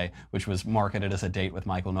Valentine's Day, which was marketed as a date with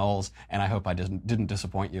Michael Knowles, and I hope I didn't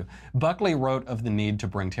disappoint you. Buckley wrote of the need to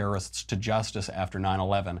bring terrorists to justice after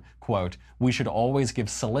 9/11, quote, "We should always give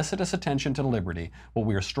solicitous attention to liberty. What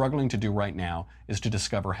we are struggling to do right now is to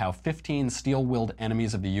discover how 15 steel-willed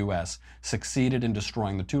enemies of the U.S. succeeded in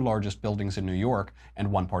destroying the 2 largest buildings in New York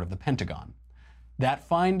and one part of the Pentagon. That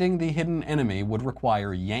finding the hidden enemy would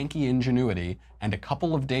require Yankee ingenuity and a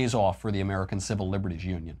couple of days off for the American Civil Liberties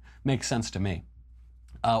Union. Makes sense to me.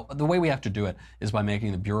 The way we have to do it is by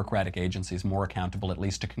making the bureaucratic agencies more accountable, at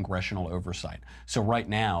least to congressional oversight. So right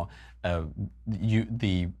now,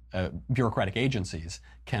 the bureaucratic agencies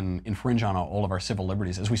can infringe on all of our civil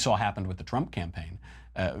liberties, as we saw happened with the Trump campaign.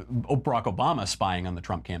 Barack Obama spying on the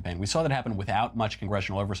Trump campaign. We saw that happen without much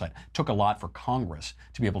congressional oversight. It took a lot for Congress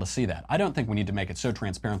to be able to see that. I don't think we need to make it so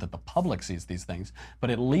transparent that the public sees these things, but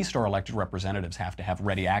at least our elected representatives have to have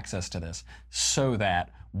ready access to this so that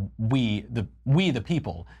we the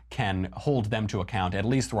people can hold them to account, at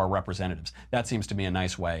least through our representatives. That seems to be a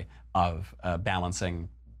nice way of balancing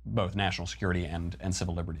both national security and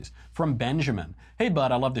civil liberties. From Benjamin, hey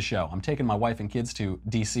bud, I love the show. I'm taking my wife and kids to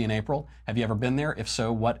DC in April. Have you ever been there? If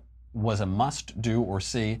so, what was a must do or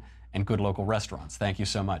see? And good local restaurants. Thank you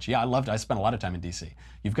so much. Yeah, I spent a lot of time in DC.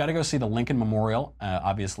 You've got to go see the Lincoln Memorial.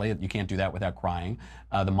 Obviously, you can't do that without crying.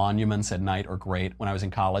 The monuments at night are great. When I was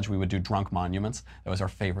in college, we would do drunk monuments. That was our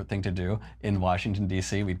favorite thing to do in Washington,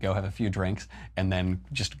 D.C. We'd go have a few drinks and then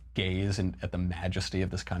just gaze at the majesty of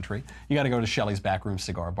this country. You got to go to Shelley's Backroom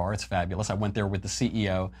Cigar Bar. It's fabulous. I went there with the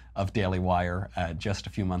CEO of Daily Wire just a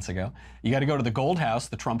few months ago. You got to go to the Gold House,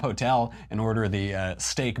 the Trump Hotel, and order the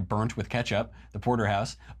steak burnt with ketchup, the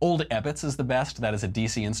Porterhouse. Old Ebbets is the best. That is a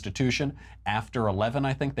D.C. institution. After 11,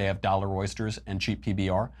 I think, they have dollar oysters and cheap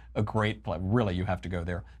PBR. A great place. Really, you have to go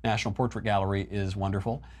there. National Portrait Gallery is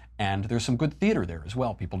wonderful. And there's some good theater there as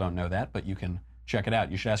well. People don't know that, but you can check it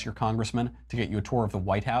out. You should ask your congressman to get you a tour of the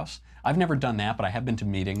White House. I've never done that, but I have been to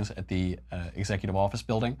meetings at the executive office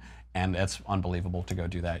building, and it's unbelievable to go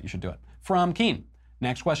do that. You should do it. From Keen.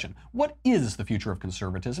 Next question. What is the future of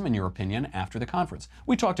conservatism, in your opinion, after the conference?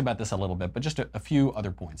 We talked about this a little bit, but just a few other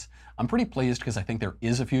points. I'm pretty pleased because I think there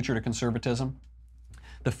is a future to conservatism.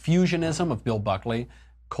 The fusionism of Bill Buckley,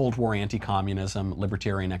 Cold War anti-communism,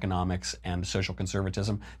 libertarian economics, and social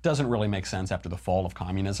conservatism doesn't really make sense after the fall of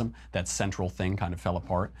communism. That central thing kind of fell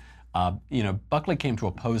apart. Buckley came to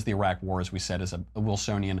oppose the Iraq War, as we said, as a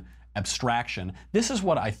Wilsonian abstraction. This is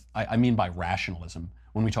what I mean by rationalism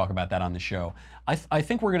when we talk about that on the show. I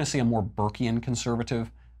think we're going to see a more Burkean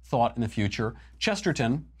conservative thought in the future.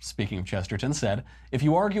 Chesterton, speaking of Chesterton, said, "If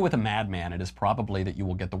you argue with a madman, it is probably that you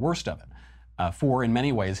will get the worst of it. For in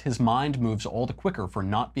many ways, his mind moves all the quicker for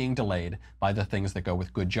not being delayed by the things that go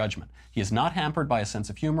with good judgment. He is not hampered by a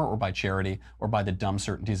sense of humor or by charity or by the dumb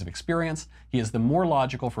certainties of experience. He is the more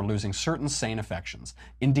logical for losing certain sane affections.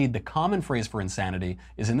 Indeed, the common phrase for insanity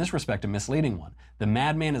is in this respect a misleading one. The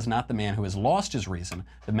madman is not the man who has lost his reason.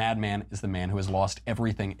 The madman is the man who has lost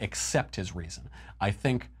everything except his reason." I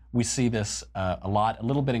think we see this a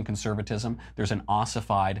little bit in conservatism. There's an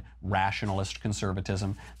ossified rationalist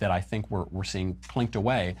conservatism that I think we're seeing clinked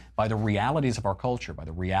away by the realities of our culture, by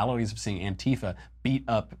the realities of seeing Antifa beat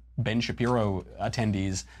up Ben Shapiro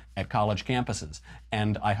attendees at college campuses.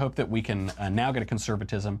 And I hope that we can now get a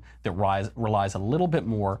conservatism that relies a little bit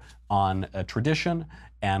more on tradition.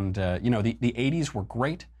 And, the 80s were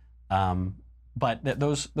great, but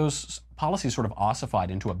those policies sort of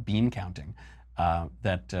ossified into a bean counting.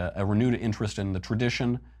 That a renewed interest in the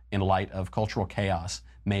tradition in light of cultural chaos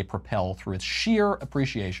may propel through its sheer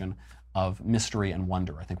appreciation of mystery and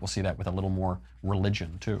wonder. I think we'll see that with a little more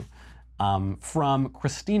religion, too. From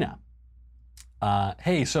Christina.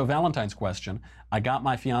 Hey, so Valentine's question. I got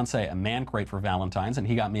my fiance a man crate for Valentine's, and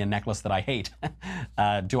he got me a necklace that I hate.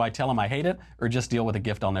 Do I tell him I hate it, or just deal with a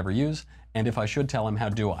gift I'll never use? And if I should tell him, how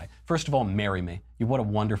do I? First of all, marry me. What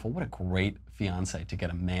a great fiance to get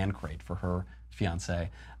a man crate for her fiance.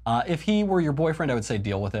 If he were your boyfriend, I would say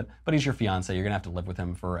deal with it, but he's your fiance. You're gonna have to live with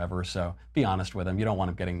him forever, so be honest with him. You don't want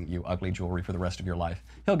him getting you ugly jewelry for the rest of your life.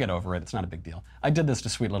 He'll get over it. It's not a big deal. I did this to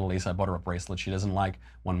sweet little Lisa. I bought her a bracelet she doesn't like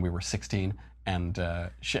when we were 16, and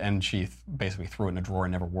she basically threw it in a drawer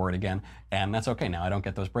and never wore it again, and that's okay now. I don't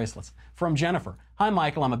get those bracelets. From Jennifer. Hi,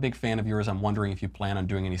 Michael. I'm a big fan of yours. I'm wondering if you plan on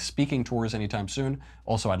doing any speaking tours anytime soon.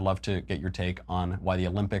 Also, I'd love to get your take on why the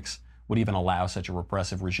Olympics would even allow such a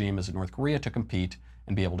repressive regime as North Korea to compete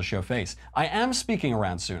and be able to show face. I am speaking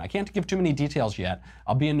around soon. I can't give too many details yet.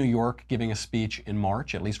 I'll be in New York giving a speech in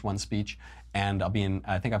March, at least one speech, and I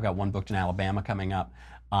think I've got one booked in Alabama coming up.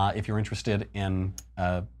 If you're interested in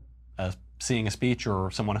seeing a speech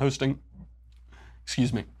or someone hosting,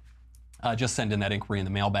 just send in that inquiry in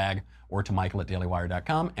the mailbag or to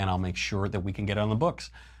michael@dailywire.com, and I'll make sure that we can get it on the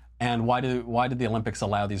books. And why did the Olympics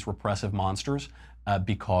allow these repressive monsters?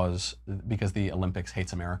 Because the Olympics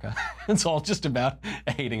hates America. It's all just about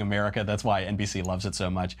hating America. That's why NBC loves it so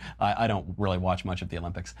much. I don't really watch much of the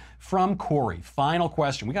Olympics. From Corey, final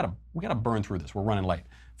question. We gotta burn through this. We're running late.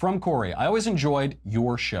 From Corey, I always enjoyed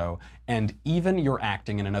your show and even your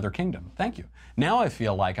acting in Another Kingdom. Thank you. Now I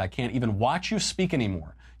feel like I can't even watch you speak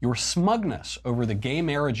anymore. Your smugness over the gay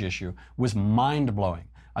marriage issue was mind-blowing.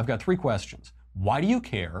 I've got 3 questions. Why do you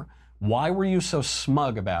care? Why were you so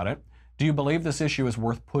smug about it? Do you believe this issue is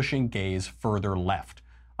worth pushing gays further left?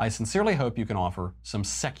 I sincerely hope you can offer some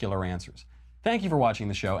secular answers. Thank you for watching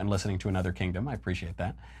the show and listening to Another Kingdom. I appreciate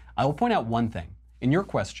that. I will point out one thing. In your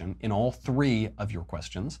question, in all 3 of your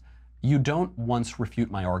questions, you don't once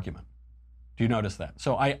refute my argument. Do you notice that?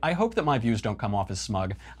 So I hope that my views don't come off as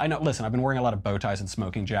smug. I know, listen, I've been wearing a lot of bow ties and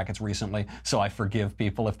smoking jackets recently, so I forgive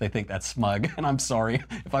people if they think that's smug, and I'm sorry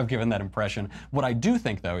if I've given that impression. What I do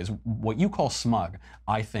think, though, is what you call smug,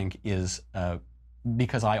 I think is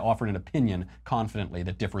because I offered an opinion confidently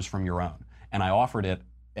that differs from your own. And I offered it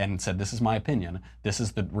and said, this is my opinion, this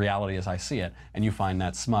is the reality as I see it, and you find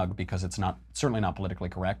that smug because it's certainly not politically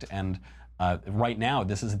correct, and right now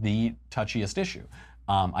this is the touchiest issue.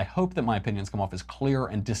 I hope that my opinions come off as clear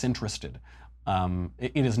and disinterested.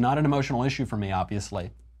 It is not an emotional issue for me,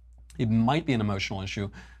 obviously. It might be an emotional issue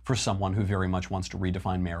for someone who very much wants to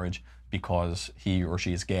redefine marriage because he or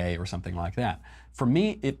she is gay or something like that. For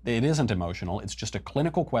me, it isn't emotional. It's just a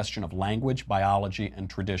clinical question of language, biology, and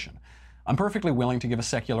tradition. I'm perfectly willing to give a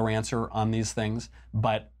secular answer on these things,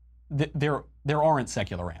 but there aren't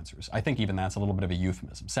secular answers. I think even that's a little bit of a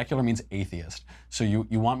euphemism. Secular means atheist. So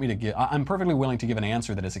you want me to give, I'm perfectly willing to give an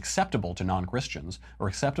answer that is acceptable to non-Christians or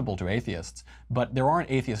acceptable to atheists, but there aren't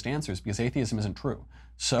atheist answers because atheism isn't true.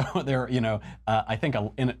 So there, I think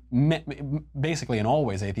basically in all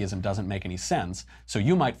ways atheism doesn't make any sense. So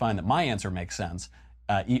you might find that my answer makes sense,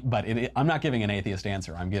 but I'm not giving an atheist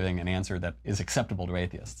answer. I'm giving an answer that is acceptable to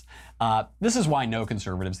atheists. This is why no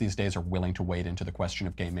conservatives these days are willing to wade into the question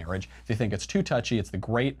of gay marriage. They think it's too touchy. It's the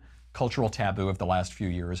great cultural taboo of the last few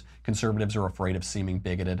years. Conservatives are afraid of seeming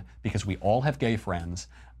bigoted because we all have gay friends.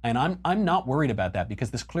 And I'm not worried about that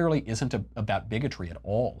because this clearly isn't about bigotry at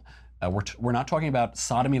all. We're not talking about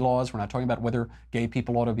sodomy laws. We're not talking about whether gay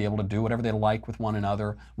people ought to be able to do whatever they like with one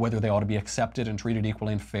another, whether they ought to be accepted and treated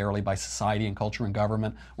equally and fairly by society and culture and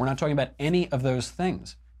government. We're not talking about any of those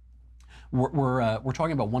things. We're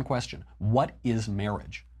talking about one question: what is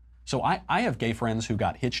marriage? So I have gay friends who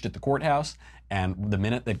got hitched at the courthouse, and the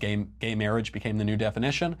minute that gay marriage became the new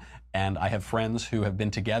definition, and I have friends who have been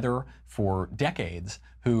together for decades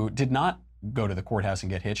who did not go to the courthouse and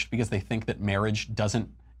get hitched because they think that marriage doesn't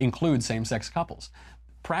include same-sex couples.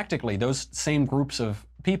 Practically, those same groups of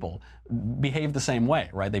people behave the same way,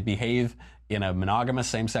 right? They behave in a monogamous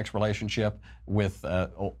same-sex relationship with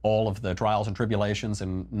all of the trials and tribulations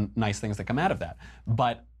and nice things that come out of that.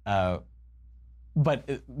 But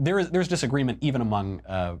there's disagreement even among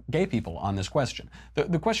gay people on this question.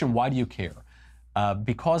 The question, why do you care?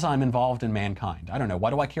 Because I'm involved in mankind. I don't know. Why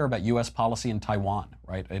do I care about U.S. policy in Taiwan,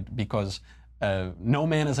 right? Because no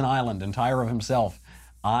man is an island, entire of himself.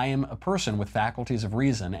 I am a person with faculties of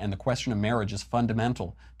reason, and the question of marriage is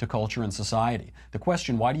fundamental to culture and society. The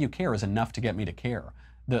question, why do you care, is enough to get me to care.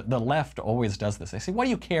 The left always does this. They say, why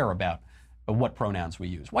do you care about what pronouns we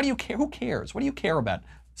use? Why do you care? Who cares? What do you care about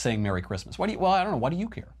saying Merry Christmas? Well, I don't know. Why do you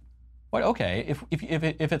care? Well, okay,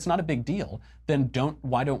 if it's not a big deal, then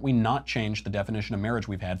why don't we not change the definition of marriage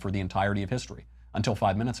we've had for the entirety of history until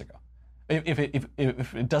 5 minutes ago? If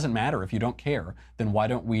it doesn't matter, if you don't care, then why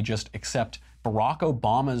don't we just accept Barack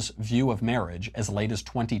Obama's view of marriage as late as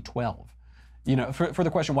 2012? For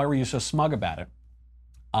the question, why were you so smug about it?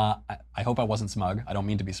 I hope I wasn't smug. I don't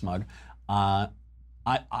mean to be smug. I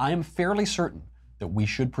am fairly certain that we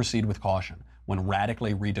should proceed with caution when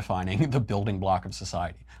radically redefining the building block of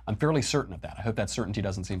society. I'm fairly certain of that. I hope that certainty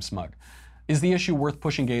doesn't seem smug. Is the issue worth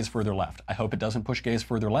pushing gays further left? I hope it doesn't push gays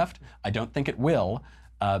further left. I don't think it will.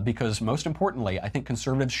 Because most importantly, I think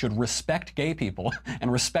conservatives should respect gay people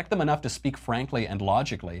and respect them enough to speak frankly and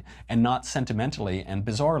logically and not sentimentally and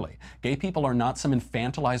bizarrely. Gay people are not some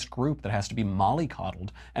infantilized group that has to be mollycoddled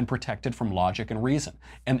and protected from logic and reason.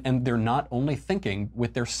 And they're not only thinking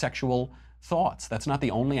with their sexual thoughts. That's not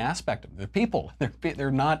the only aspect of them. They're people.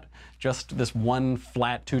 They're not just this one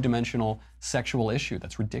flat, two-dimensional sexual issue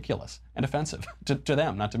that's ridiculous and offensive to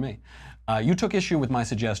them, not to me. You took issue with my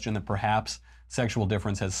suggestion that perhaps sexual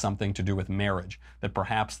difference has something to do with marriage, that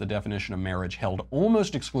perhaps the definition of marriage held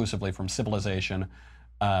almost exclusively from civilization,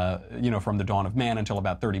 from the dawn of man until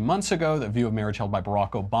about 30 months ago, the view of marriage held by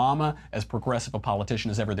Barack Obama, as progressive a politician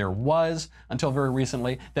as ever there was until very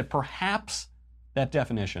recently, that perhaps that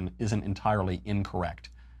definition isn't entirely incorrect.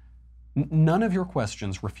 None of your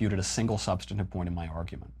questions refuted a single substantive point in my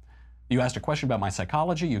argument. You asked a question about my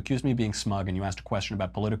psychology, you accused me of being smug, and you asked a question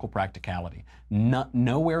about political practicality.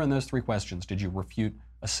 Nowhere in those three questions did you refute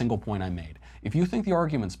a single point I made. If you think the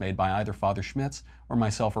arguments made by either Father Schmitz or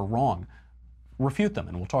myself are wrong, refute them,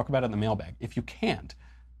 and we'll talk about it in the mailbag. If you can't,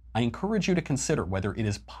 I encourage you to consider whether it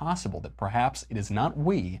is possible that perhaps it is not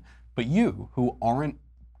we, but you, who aren't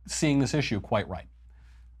seeing this issue quite right.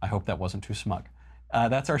 I hope that wasn't too smug.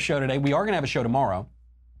 That's our show today. We are going to have a show tomorrow,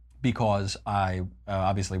 because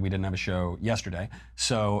obviously we didn't have a show yesterday.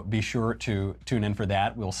 So be sure to tune in for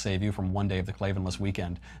that. We'll save you from one day of the Clavenless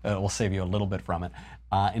weekend. We'll save you a little bit from it.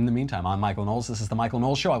 In the meantime, I'm Michael Knowles. This is The Michael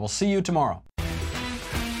Knowles Show. I will see you tomorrow.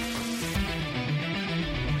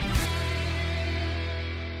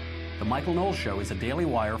 The Michael Knowles Show is a Daily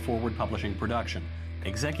Wire forward publishing production.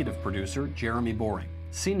 Executive producer, Jeremy Boring.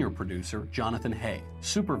 Senior producer, Jonathan Hay.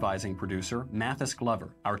 Supervising producer, Mathis Glover.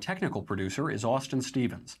 Our technical producer is Austin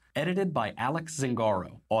Stevens. Edited by Alex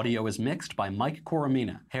Zingaro. Audio is mixed by Mike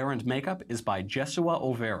Coromina. Hair and makeup is by Jesua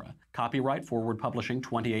Overa. Copyright Forward Publishing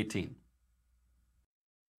 2018.